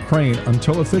assistance to Ukraine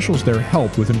until officials there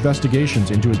helped with investigations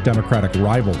into his Democratic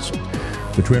rivals.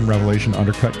 The twin revelation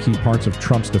undercut key parts of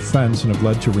Trump's defense and have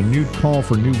led to renewed call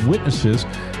for new witnesses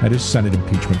at his Senate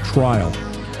impeachment trial.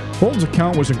 Bolton's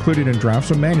account was included in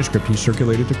drafts of manuscript he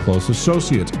circulated to close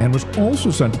associates and was also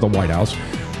sent to the White House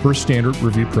for a standard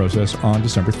review process on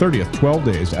December 30th, 12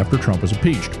 days after Trump was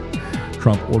impeached.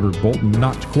 Trump ordered Bolton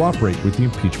not to cooperate with the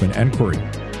impeachment inquiry.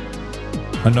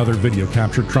 Another video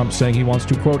captured Trump saying he wants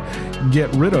to, quote,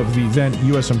 get rid of the then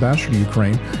U.S. ambassador to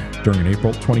Ukraine during an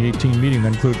April 2018 meeting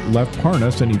that included Lev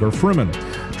Parnas and Igor Fruman.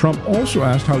 Trump also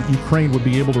asked how Ukraine would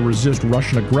be able to resist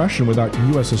Russian aggression without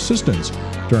U.S. assistance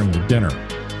during the dinner.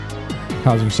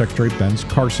 Housing Secretary Ben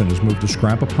Carson has moved to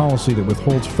scrap a policy that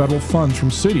withholds federal funds from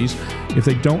cities if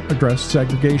they don't address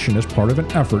segregation as part of an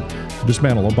effort to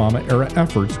dismantle Obama-era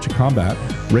efforts to combat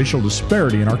racial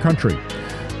disparity in our country.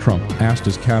 Trump asked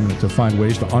his cabinet to find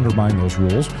ways to undermine those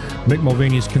rules. Mick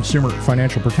Mulvaney's Consumer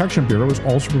Financial Protection Bureau has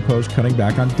also proposed cutting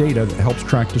back on data that helps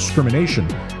track discrimination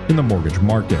in the mortgage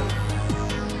market.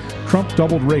 Trump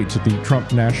doubled rates at the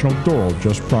Trump National Doral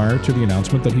just prior to the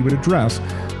announcement that he would address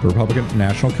the Republican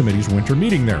National Committee's winter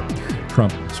meeting there.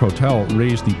 Trump's hotel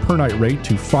raised the per-night rate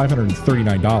to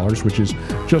 $539, which is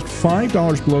just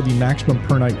 $5 below the maximum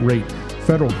per-night rate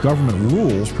federal government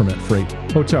rules permit for a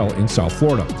hotel in South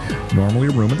Florida. Normally,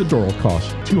 a room at the Doral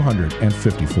costs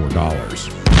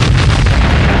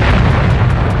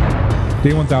 $254.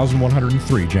 Day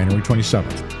 1103, January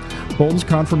 27th. Bolton's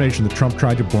confirmation that Trump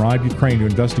tried to bribe Ukraine to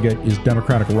investigate his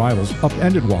Democratic rivals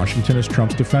upended Washington as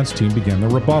Trump's defense team began their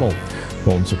rebuttal.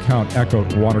 Bolton's account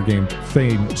echoed Watergate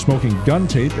fame smoking gun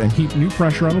tape and heaped new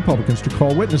pressure on Republicans to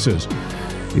call witnesses.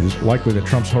 It is likely that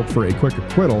Trump's hope for a quick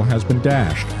acquittal has been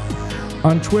dashed.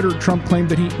 On Twitter, Trump claimed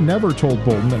that he never told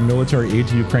Bolton that military aid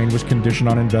to Ukraine was conditioned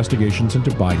on investigations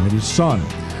into Biden and his son.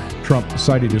 Trump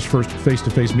cited his first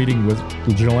face-to-face meeting with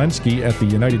Zelensky at the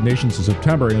United Nations in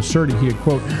September and asserted he had,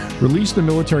 quote, released the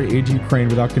military aid to Ukraine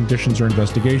without conditions or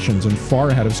investigations and far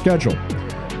ahead of schedule.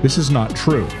 This is not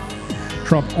true.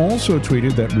 Trump also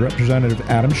tweeted that Representative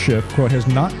Adam Schiff, quote, has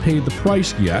not paid the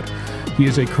price yet. He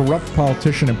is a corrupt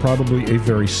politician and probably a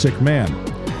very sick man.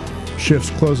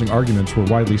 Schiff's closing arguments were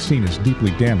widely seen as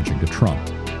deeply damaging to Trump.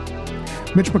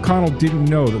 Mitch McConnell didn't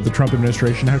know that the Trump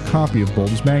administration had a copy of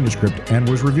Bolton's manuscript and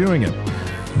was reviewing it.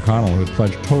 McConnell, who had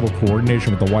pledged total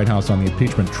coordination with the White House on the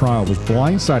impeachment trial, was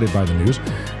blindsided by the news,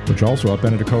 which also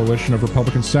upended a coalition of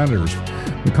Republican senators.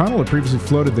 McConnell had previously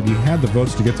floated that he had the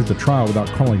votes to get through the trial without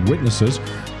calling witnesses.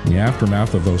 In the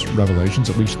aftermath of those revelations,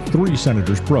 at least 3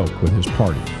 senators broke with his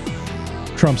party.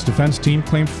 Trump's defense team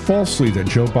claimed falsely that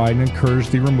Joe Biden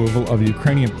encouraged the removal of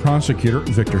Ukrainian prosecutor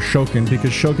Viktor Shokin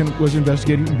because Shokin was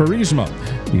investigating Burisma,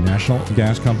 the national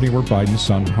gas company where Biden's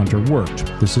son Hunter worked.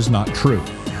 This is not true.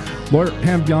 Lawyer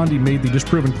Pam Bondi made the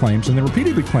disproven claims, and they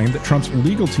repeatedly claimed that Trump's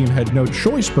legal team had no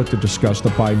choice but to discuss the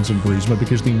Bidens and Burisma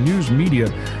because the news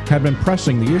media had been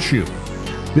pressing the issue.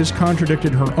 This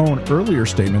contradicted her own earlier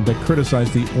statement that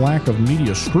criticized the lack of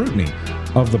media scrutiny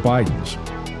of the Bidens.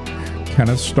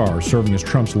 Kenneth Starr, serving as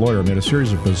Trump's lawyer, made a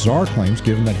series of bizarre claims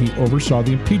given that he oversaw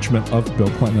the impeachment of Bill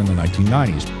Clinton in the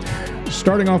 1990s.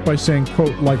 Starting off by saying,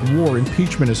 quote, like war,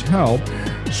 impeachment is hell,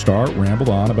 Starr rambled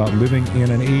on about living in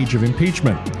an age of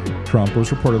impeachment. Trump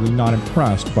was reportedly not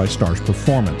impressed by Starr's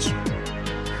performance.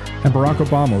 And Barack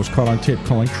Obama was caught on tape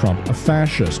calling Trump a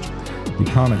fascist. The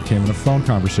comment came in a phone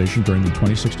conversation during the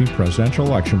 2016 presidential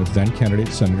election with then-candidate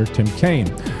Senator Tim Kaine.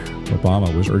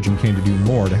 Obama was urging Kaine to do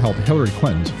more to help Hillary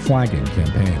Clinton's flagging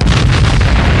campaign.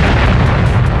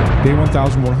 Day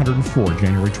 1104,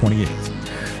 January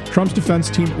 28th. Trump's defense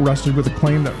team rested with a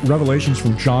claim that revelations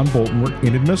from John Bolton were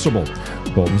inadmissible.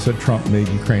 Bolton said Trump made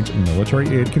Ukraine's military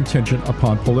aid contingent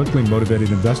upon politically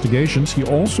motivated investigations. He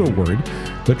also worried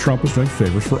that Trump was doing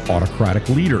favors for autocratic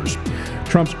leaders.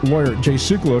 Trump's lawyer, Jay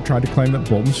Sekulow, tried to claim that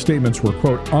Bolton's statements were,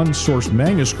 quote, unsourced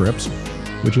manuscripts,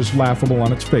 which is laughable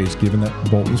on its face given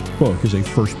that Bolton's book is a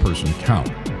first-person account.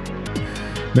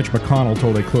 Mitch McConnell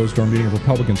told a closed-door meeting of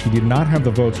Republicans he did not have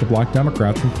the votes to block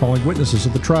Democrats from calling witnesses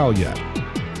at the trial yet.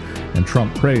 And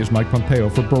Trump praised Mike Pompeo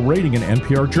for berating an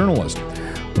NPR journalist.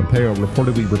 Pompeo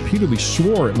repeatedly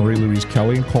swore at Marie-Louise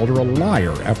Kelly and called her a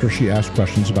liar after she asked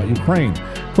questions about Ukraine.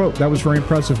 Quote, that was very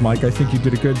impressive, Mike. I think you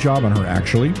did a good job on her,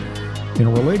 actually. In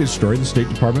a related story, the State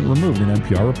Department removed an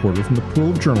NPR reporter from the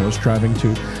pool of journalists traveling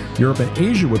to Europe and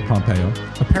Asia with Pompeo,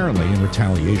 apparently in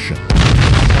retaliation.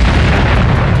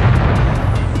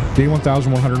 Day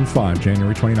 1105,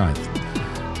 January 29th.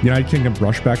 The United Kingdom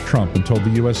brushed back Trump and told the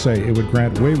USA it would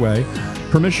grant Huawei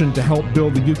permission to help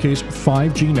build the UK's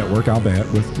 5G network, albeit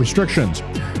with restrictions.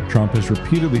 Trump has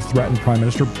repeatedly threatened Prime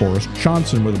Minister Boris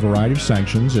Johnson with a variety of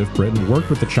sanctions if Britain worked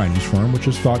with the Chinese firm, which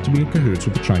is thought to be in cahoots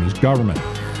with the Chinese government.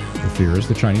 The fear is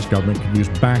the Chinese government could use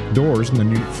backdoors in the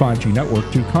new 5G network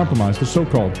to compromise the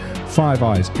so-called Five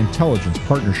Eyes intelligence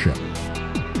partnership.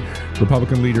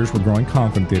 Republican leaders were growing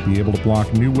confident they'd be able to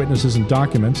block new witnesses and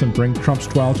documents and bring Trump's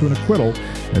trial to an acquittal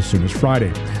as soon as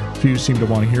Friday. Few seem to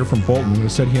want to hear from Bolton, who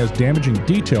said he has damaging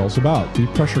details about the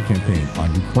pressure campaign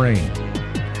on Ukraine.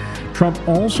 Trump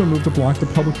also moved to block the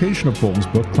publication of Bolton's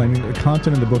book, claiming that the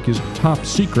content in the book is top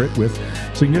secret with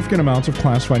significant amounts of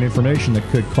classified information that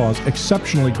could cause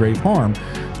exceptionally grave harm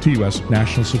to U.S.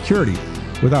 national security,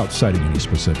 without citing any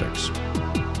specifics.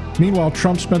 Meanwhile,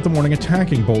 Trump spent the morning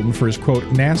attacking Bolton for his, quote,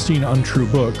 nasty and untrue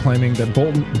book, claiming that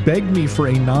Bolton begged me for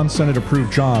a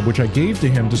non-Senate-approved job, which I gave to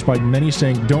him despite many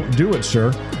saying, don't do it,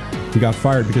 sir. He got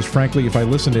fired because, frankly, if I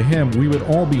listened to him, we would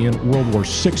all be in World War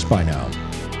VI by now.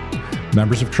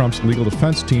 Members of Trump's legal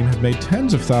defense team have made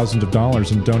tens of thousands of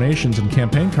dollars in donations and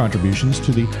campaign contributions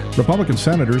to the Republican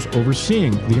senators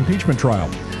overseeing the impeachment trial.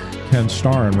 Ken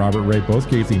Starr and Robert Ray both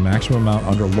gave the maximum amount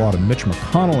under law to Mitch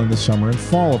McConnell in the summer and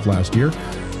fall of last year.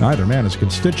 Neither man is a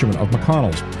constituent of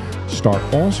McConnell's. Starr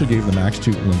also gave the max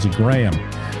to Lindsey Graham.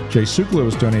 Jay Sekulow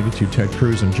was donated to Ted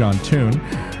Cruz and John Toon.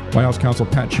 White House counsel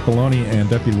Pat Cipollone and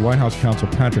Deputy White House counsel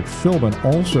Patrick Philbin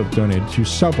also have donated to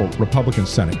several Republican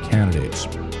Senate candidates.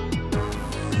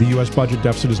 The U.S. budget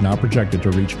deficit is now projected to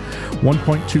reach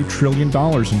 $1.2 trillion in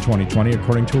 2020,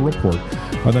 according to a report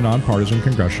by the nonpartisan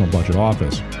Congressional Budget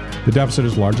Office. The deficit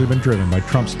has largely been driven by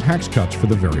Trump's tax cuts for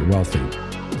the very wealthy.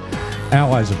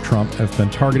 Allies of Trump have been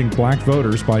targeting black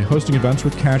voters by hosting events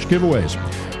with cash giveaways.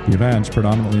 The events,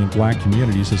 predominantly in black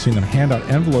communities, have seen them hand out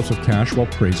envelopes of cash while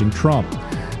praising Trump.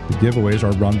 The giveaways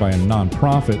are run by a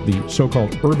nonprofit, the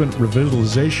so-called Urban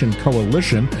Revitalization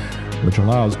Coalition, which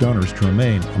allows donors to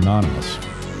remain anonymous.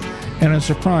 And in a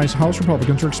surprise, House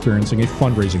Republicans are experiencing a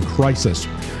fundraising crisis.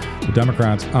 The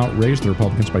Democrats outraised the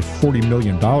Republicans by $40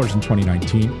 million in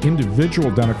 2019.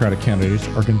 Individual Democratic candidates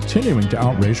are continuing to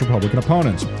outraise Republican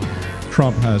opponents.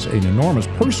 Trump has an enormous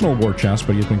personal war chest,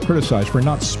 but he has been criticized for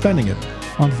not spending it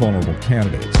on vulnerable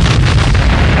candidates.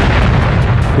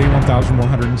 Day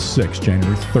 1106,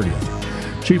 January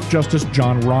 30th. Chief Justice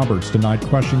John Roberts denied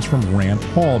questions from Rand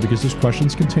Paul because his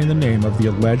questions contain the name of the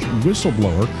alleged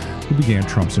whistleblower who began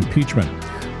Trump's impeachment.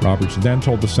 Roberts then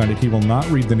told the Senate he will not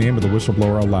read the name of the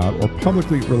whistleblower aloud or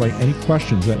publicly relay any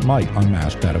questions that might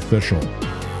unmask that official.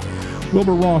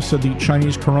 Wilbur Ross said the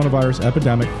Chinese coronavirus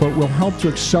epidemic, quote, will help to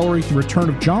accelerate the return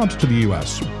of jobs to the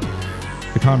U.S.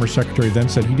 The Commerce Secretary then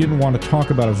said he didn't want to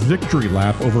talk about a victory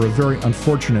lap over a very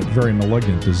unfortunate, very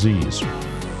malignant disease.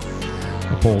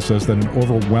 A poll says that an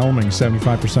overwhelming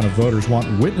 75% of voters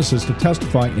want witnesses to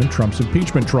testify in Trump's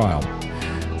impeachment trial.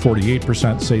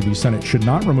 48% say the Senate should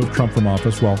not remove Trump from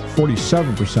office, while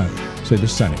 47% say the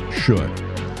Senate should.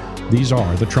 These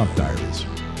are the Trump Diaries.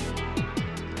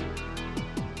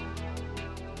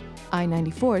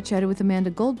 I-94 chatted with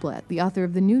Amanda Goldblatt, the author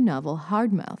of the new novel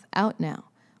Hardmouth, out now.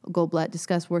 Goldblatt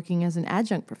discussed working as an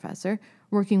adjunct professor,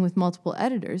 working with multiple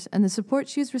editors, and the support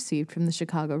she's received from the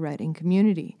Chicago writing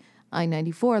community.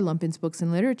 I-94, Lumpin's Books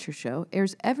and Literature Show,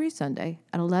 airs every Sunday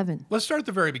at 11. Let's start at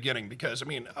the very beginning because,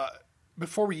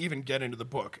 before we even get into the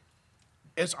book,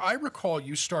 as I recall,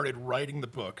 you started writing the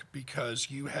book because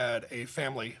you had a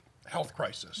family health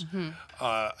crisis. Mm-hmm.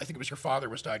 I think it was your father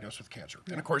was diagnosed with cancer.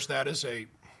 Yeah. And of course, that is a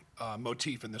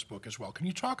motif in this book as well. Can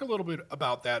you talk a little bit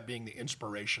about that being the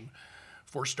inspiration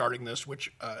for starting this,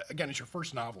 which, again, is your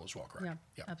first novel as well, correct?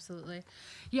 Yeah, absolutely.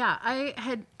 Yeah,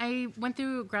 I went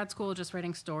through grad school just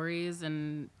writing stories,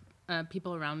 and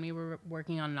people around me were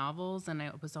working on novels, and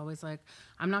I was always like,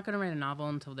 I'm not going to write a novel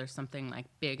until there's something like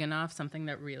big enough, something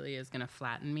that really is going to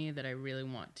flatten me, that I really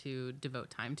want to devote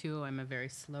time to. I'm a very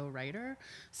slow writer,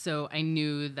 so I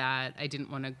knew that I didn't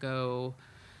want to go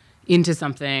into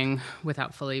something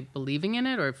without fully believing in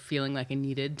it or feeling like I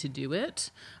needed to do it.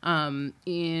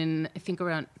 In, I think,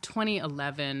 around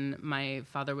 2011, my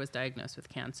father was diagnosed with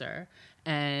cancer,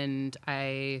 and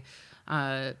I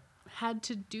had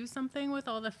to do something with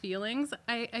all the feelings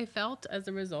I felt as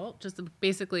a result, just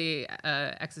basically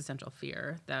existential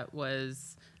fear that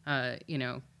was,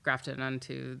 grafted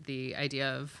onto the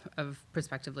idea of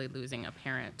prospectively losing a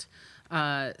parent.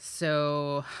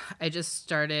 So I just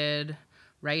started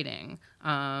writing,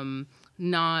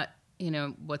 not,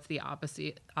 what's the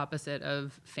opposite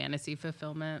of fantasy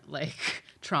fulfillment, like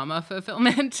trauma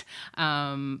fulfillment.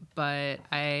 But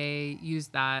I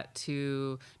used that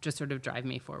to just sort of drive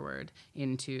me forward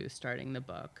into starting the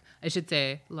book. I should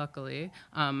say, luckily,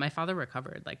 my father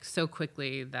recovered like so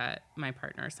quickly that my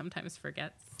partner sometimes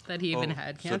forgets that he even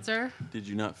had cancer. So did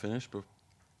you not finish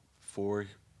before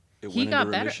it he went got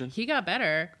into better. remission? He got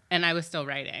better, and I was still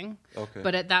writing. Okay.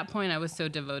 But at that point, I was so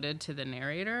devoted to the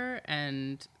narrator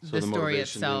and So the the story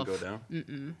motivation itself. didn't go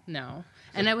down? No.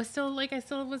 And I was still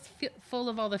full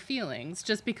of all the feelings,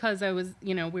 just because I was,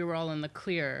 we were all in the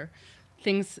clear.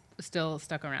 Things still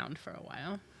stuck around for a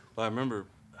while. Well,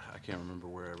 I can't remember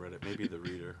where I read it. Maybe The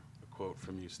Reader, a quote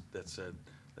from you that said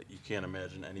that you can't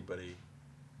imagine anybody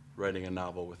writing a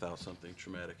novel without something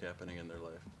traumatic happening in their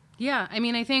life. Yeah,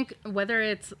 I think whether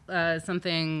it's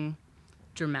something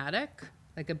dramatic,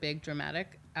 like a big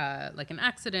dramatic, like an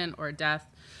accident or a death,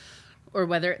 or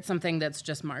whether it's something that's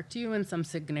just marked you in some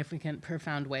significant,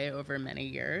 profound way over many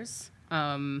years,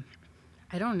 I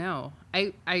don't know.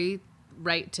 I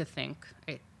write to think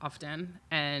often,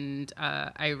 and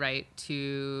I write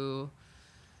to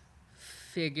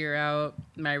figure out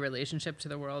my relationship to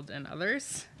the world and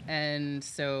others, and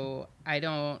so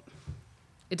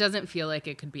it doesn't feel like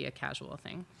it could be a casual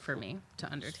thing for me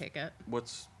to undertake it.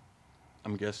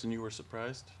 I'm guessing you were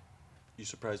surprised? You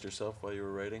surprised yourself while you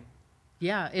were writing?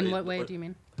 Yeah, in what way do you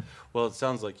mean? Well, it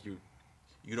sounds like you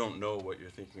don't know what you're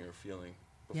thinking or feeling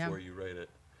before you write it.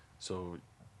 So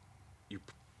you're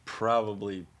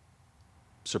probably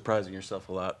surprising yourself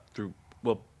a lot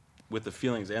with the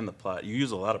feelings and the plot. You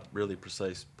use a lot of really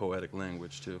precise poetic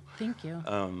language, too. Thank you.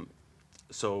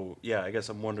 So, yeah, I guess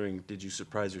I'm wondering, did you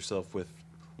surprise yourself with,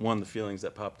 one, the feelings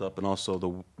that popped up, and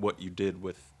also what you did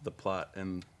with the plot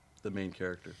and the main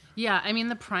character? Yeah,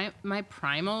 my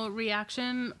primal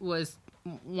reaction was,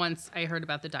 once I heard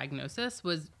about the diagnosis,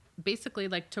 was basically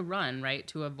like to run, right,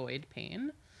 to avoid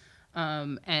pain.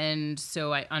 And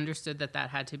so I understood that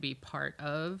had to be part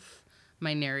of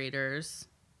my narrator's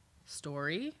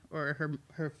story or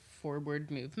her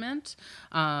forward movement.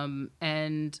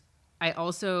 And I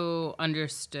also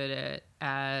understood it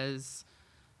as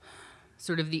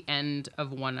sort of the end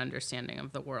of one understanding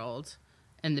of the world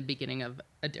and the beginning of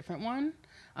a different one,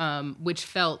 which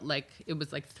felt like it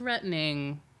was like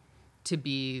threatening to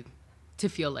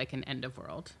feel like an end of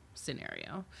world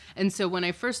scenario. And so when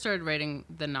I first started writing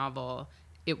the novel,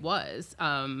 it was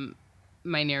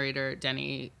my narrator,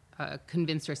 Denny,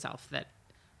 convinced herself that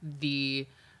the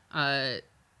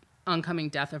oncoming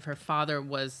death of her father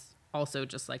was also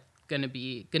just like gonna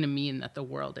mean that the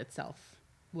world itself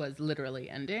was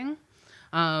literally ending.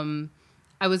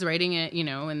 I was writing it, you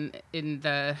know, in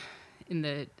the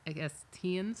I guess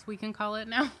teens, we can call it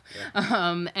now,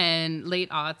 and late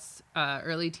aughts,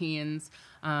 early teens.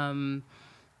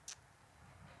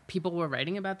 People were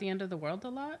writing about the end of the world a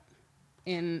lot.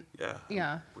 I mean,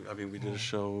 we did a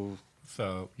show.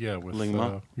 So with Ling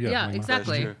Ma. Yeah,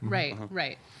 exactly. Last year.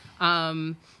 Right.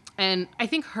 And I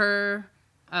think her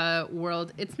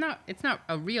world, it's not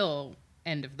a real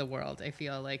end of the world. I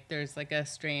feel like there's like a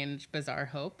strange, bizarre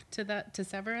hope to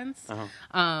Severance.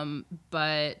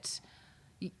 But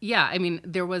yeah, I mean,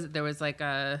 there was like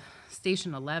a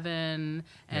Station 11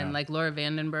 and like Laura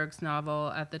Vandenberg's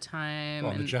novel at the time.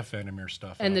 Well, and the Jeff Vandermeer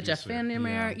stuff. And the Jeff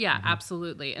Vandermeer. Yeah,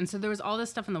 absolutely. And so there was all this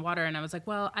stuff in the water, and I was like,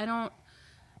 well,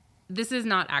 this is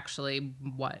not actually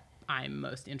what I'm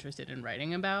most interested in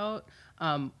writing about.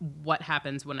 What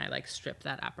happens when I like strip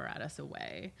that apparatus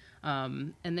away?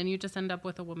 And then you just end up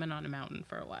with a woman on a mountain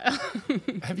for a while.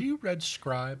 Have you read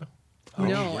Scribe?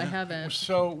 No, I haven't.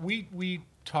 So we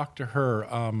talked to her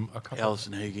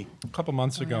Alison Hagee a couple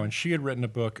months ago, and she had written a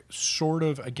book, sort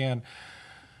of, again,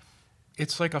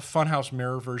 it's like a Funhouse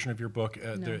Mirror version of your book.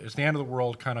 It's the end of the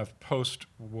world, kind of post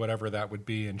whatever that would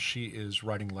be, and she is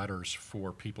writing letters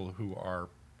for people who are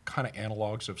kind of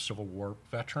analogs of Civil War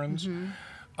veterans.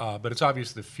 But it's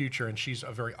obviously the future, and she's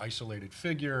a very isolated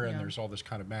figure, and there's all this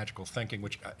kind of magical thinking,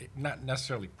 which not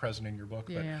necessarily present in your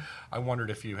book, but I wondered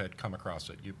if you had come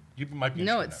across it. You might be.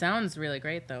 No, it sounds really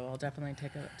great, though. I'll definitely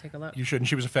take a look. You should. And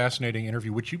she was a fascinating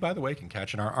interview, which you, by the way, can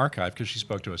catch in our archive because she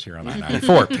spoke to us here on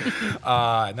 994.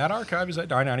 And that archive is at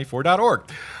 994.org.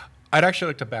 I'd actually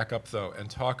like to back up, though, and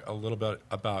talk a little bit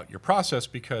about your process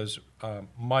because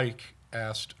Mike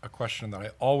asked a question that I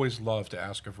always love to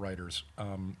ask of writers,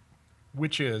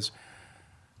 which is,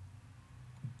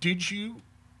 did you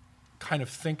kind of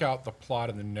think out the plot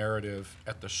and the narrative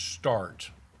at the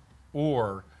start,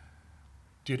 or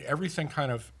did everything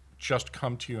kind of just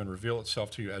come to you and reveal itself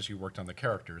to you as you worked on the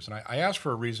characters? And I ask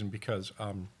for a reason because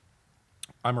I'm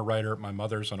a writer, my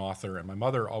mother's an author, and my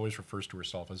mother always refers to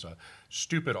herself as a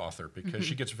stupid author because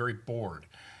she gets very bored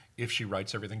if she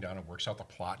writes everything down and works out the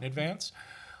plot in advance.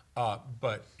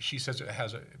 But she says it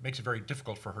makes it very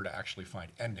difficult for her to actually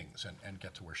find endings and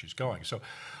get to where she's going. So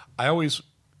I always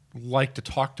like to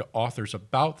talk to authors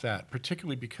about that,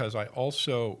 particularly because I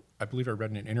believe I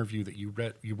read in an interview that you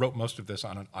wrote most of this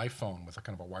on an iPhone with a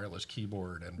kind of a wireless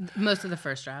keyboard. And most of the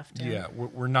first draft. Yeah,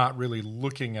 we're not really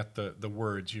looking at the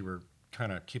words. You were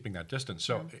kind of keeping that distance.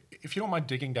 So if you don't mind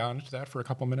digging down into that for a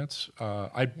couple minutes,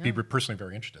 I'd be personally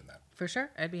very interested in that. For sure.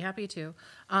 I'd be happy to.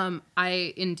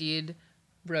 I indeed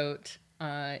wrote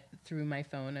through my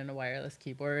phone and a wireless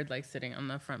keyboard, like sitting on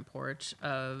the front porch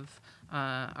of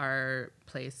our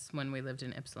place when we lived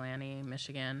in Ypsilanti,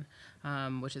 Michigan,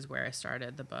 which is where I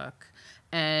started the book.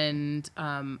 And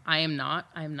I am not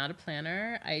a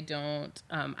planner.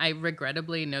 I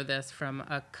regrettably know this from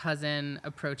a cousin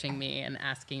approaching me and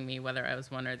asking me whether I was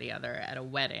one or the other at a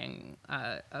wedding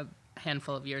a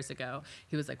handful of years ago.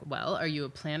 He was like, well, are you a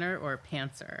planner or a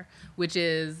pantser? Which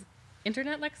is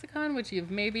internet lexicon, which you've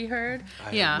maybe heard.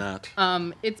 I have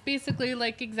not. It's basically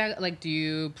like do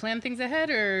you plan things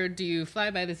ahead or do you fly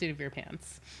by the seat of your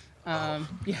pants?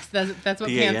 Yes, that's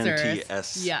what pantser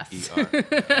is. Yes.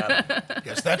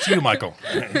 Yes, that's you, Michael.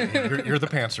 You're the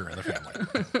pantser in the family.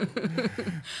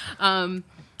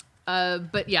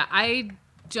 But yeah,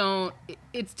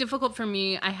 it's difficult for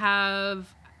me. I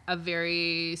have a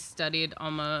very studied,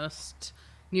 almost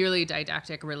nearly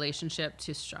didactic relationship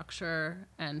to structure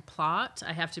and plot.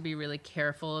 I have to be really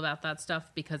careful about that stuff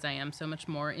because I am so much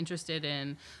more interested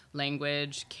in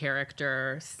language,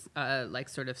 character, like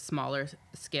sort of smaller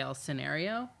scale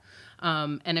scenario.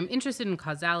 And I'm interested in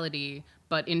causality,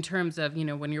 but in terms of,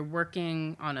 when you're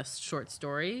working on a short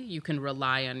story, you can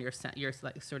rely on your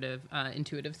like sort of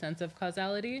intuitive sense of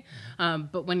causality.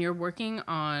 But when you're working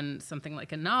on something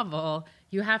like a novel,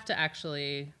 you have to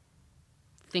actually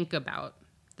think about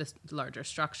the larger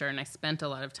structure, and I spent a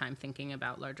lot of time thinking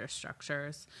about larger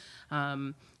structures.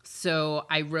 So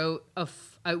I wrote a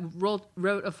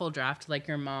full draft, like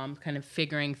your mom, kind of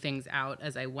figuring things out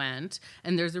as I went.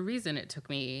 And there's a reason it took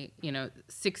me,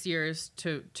 6 years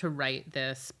to write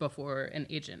this before an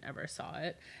agent ever saw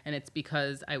it. And it's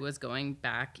because I was going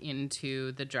back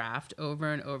into the draft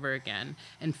over and over again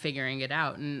and figuring it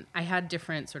out. And I had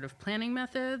different sort of planning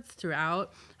methods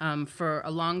throughout. For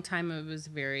a long time, I was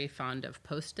very fond of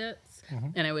Post-its.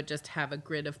 And I would just have a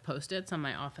grid of Post-its on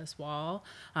my office wall,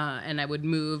 and I would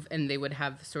move, and they would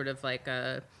have sort of like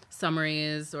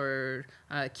summaries or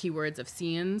keywords of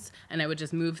scenes, and I would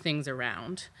just move things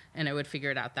around, and I would figure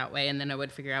it out that way, and then I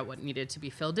would figure out what needed to be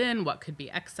filled in, what could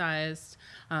be excised,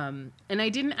 and I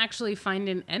didn't actually find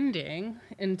an ending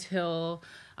until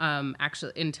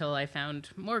I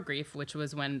found More Grief, which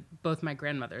was when both my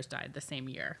grandmothers died the same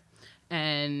year.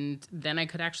 And then I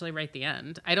could actually write the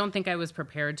end. I don't think I was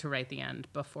prepared to write the end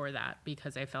before that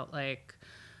because I felt like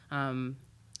I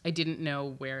didn't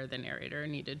know where the narrator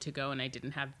needed to go, and I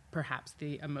didn't have perhaps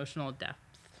the emotional depth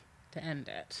to end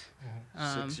it.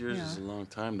 6 years is a long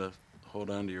time to hold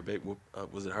on to your baby.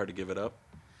 Was it hard to give it up?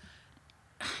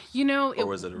 Or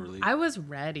was it a relief? I was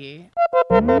ready.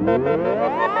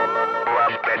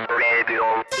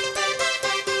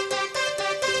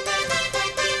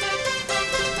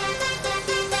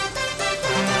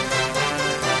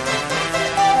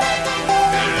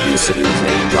 Listening to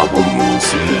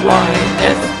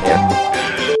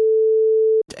WCYFM.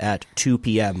 At 2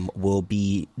 p.m. will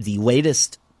be the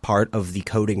latest part of the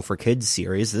Coding for Kids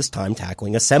series, this time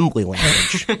tackling assembly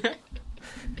language.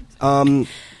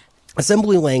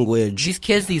 Assembly language. These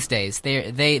kids these days,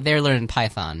 they're learning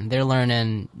Python. They're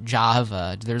learning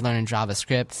Java. They're learning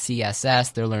JavaScript,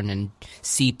 CSS. They're learning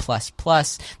C++.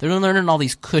 They're learning all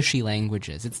these cushy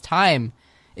languages. It's time,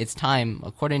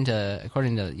 according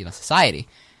to society.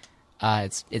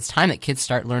 It's time that kids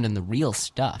start learning the real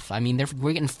stuff. I mean,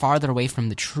 we're getting farther away from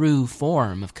the true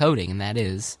form of coding, and that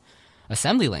is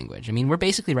assembly language. I mean, we're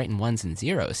basically writing ones and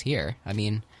zeros here. I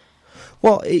mean,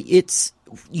 well,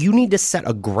 you need to set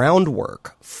a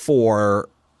groundwork for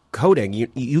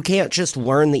coding. You can't just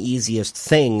learn the easiest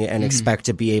thing and expect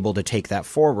to be able to take that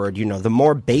forward. The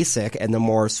more basic and the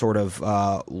more sort of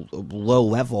low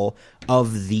level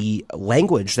of the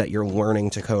language that you're learning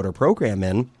to code or program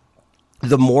in,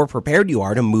 the more prepared you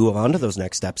are to move on to those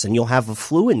next steps, and you'll have a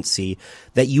fluency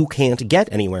that you can't get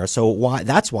anywhere. So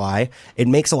that's why it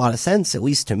makes a lot of sense, at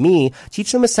least to me,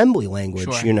 teach them assembly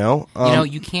language. Sure. You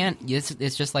can't.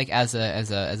 It's just like as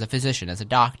a physician, as a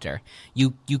doctor,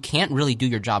 you can't really do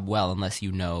your job well unless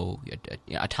you know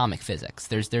atomic physics.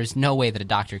 There's no way that a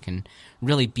doctor can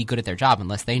really be good at their job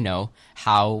unless they know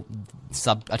how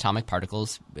subatomic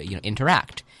particles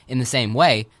interact. In the same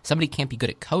way, somebody can't be good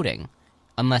at coding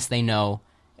unless they can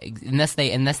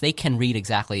read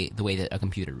exactly the way that a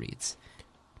computer reads,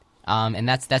 and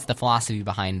that's the philosophy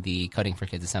behind the Coding for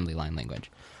Kids assembly line language.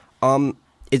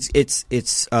 It's just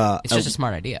a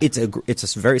smart idea. It's a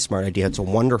very smart idea. It's a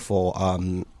wonderful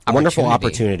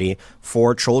opportunity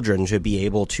for children to be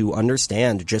able to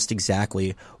understand just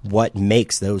exactly what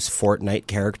makes those Fortnite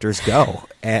characters go,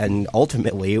 and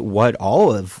ultimately what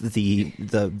all of the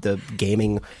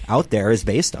gaming out there is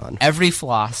based on. Every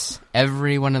floss,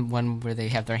 every one where they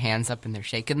have their hands up and they're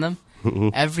shaking them.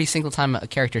 Every single time a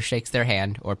character shakes their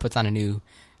hand or puts on a new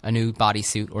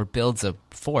bodysuit or builds a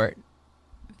fort,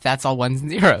 that's all ones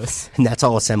and zeros. And that's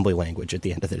all assembly language at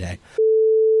the end of the day.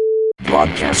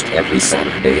 Broadcast every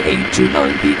Saturday, 8 to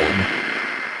 9 p.m.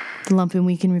 The Lumpen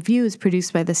Week in Review is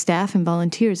produced by the staff and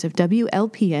volunteers of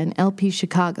WLPN LP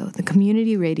Chicago, the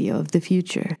community radio of the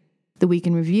future. The Week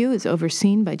in Review is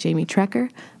overseen by Jamie Trecker,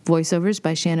 voiceovers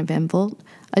by Shanna Van Volt,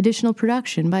 additional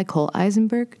production by Cole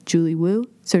Eisenberg, Julie Wu,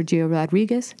 Sergio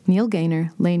Rodriguez, Neil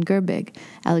Gaynor, Lane Gerbig,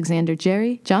 Alexander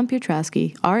Jerry, John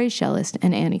Piotrowski, Ari Shellist,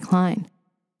 and Annie Klein.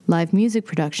 Live music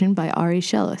production by Ari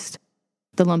Shellist.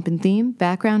 The Lumpen theme,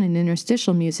 background, and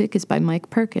interstitial music is by Mike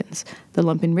Perkins. The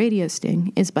Lumpen Radio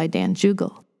Sting is by Dan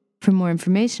Jugel. For more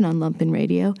information on Lumpen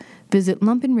Radio, visit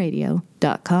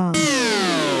lumpenradio.com.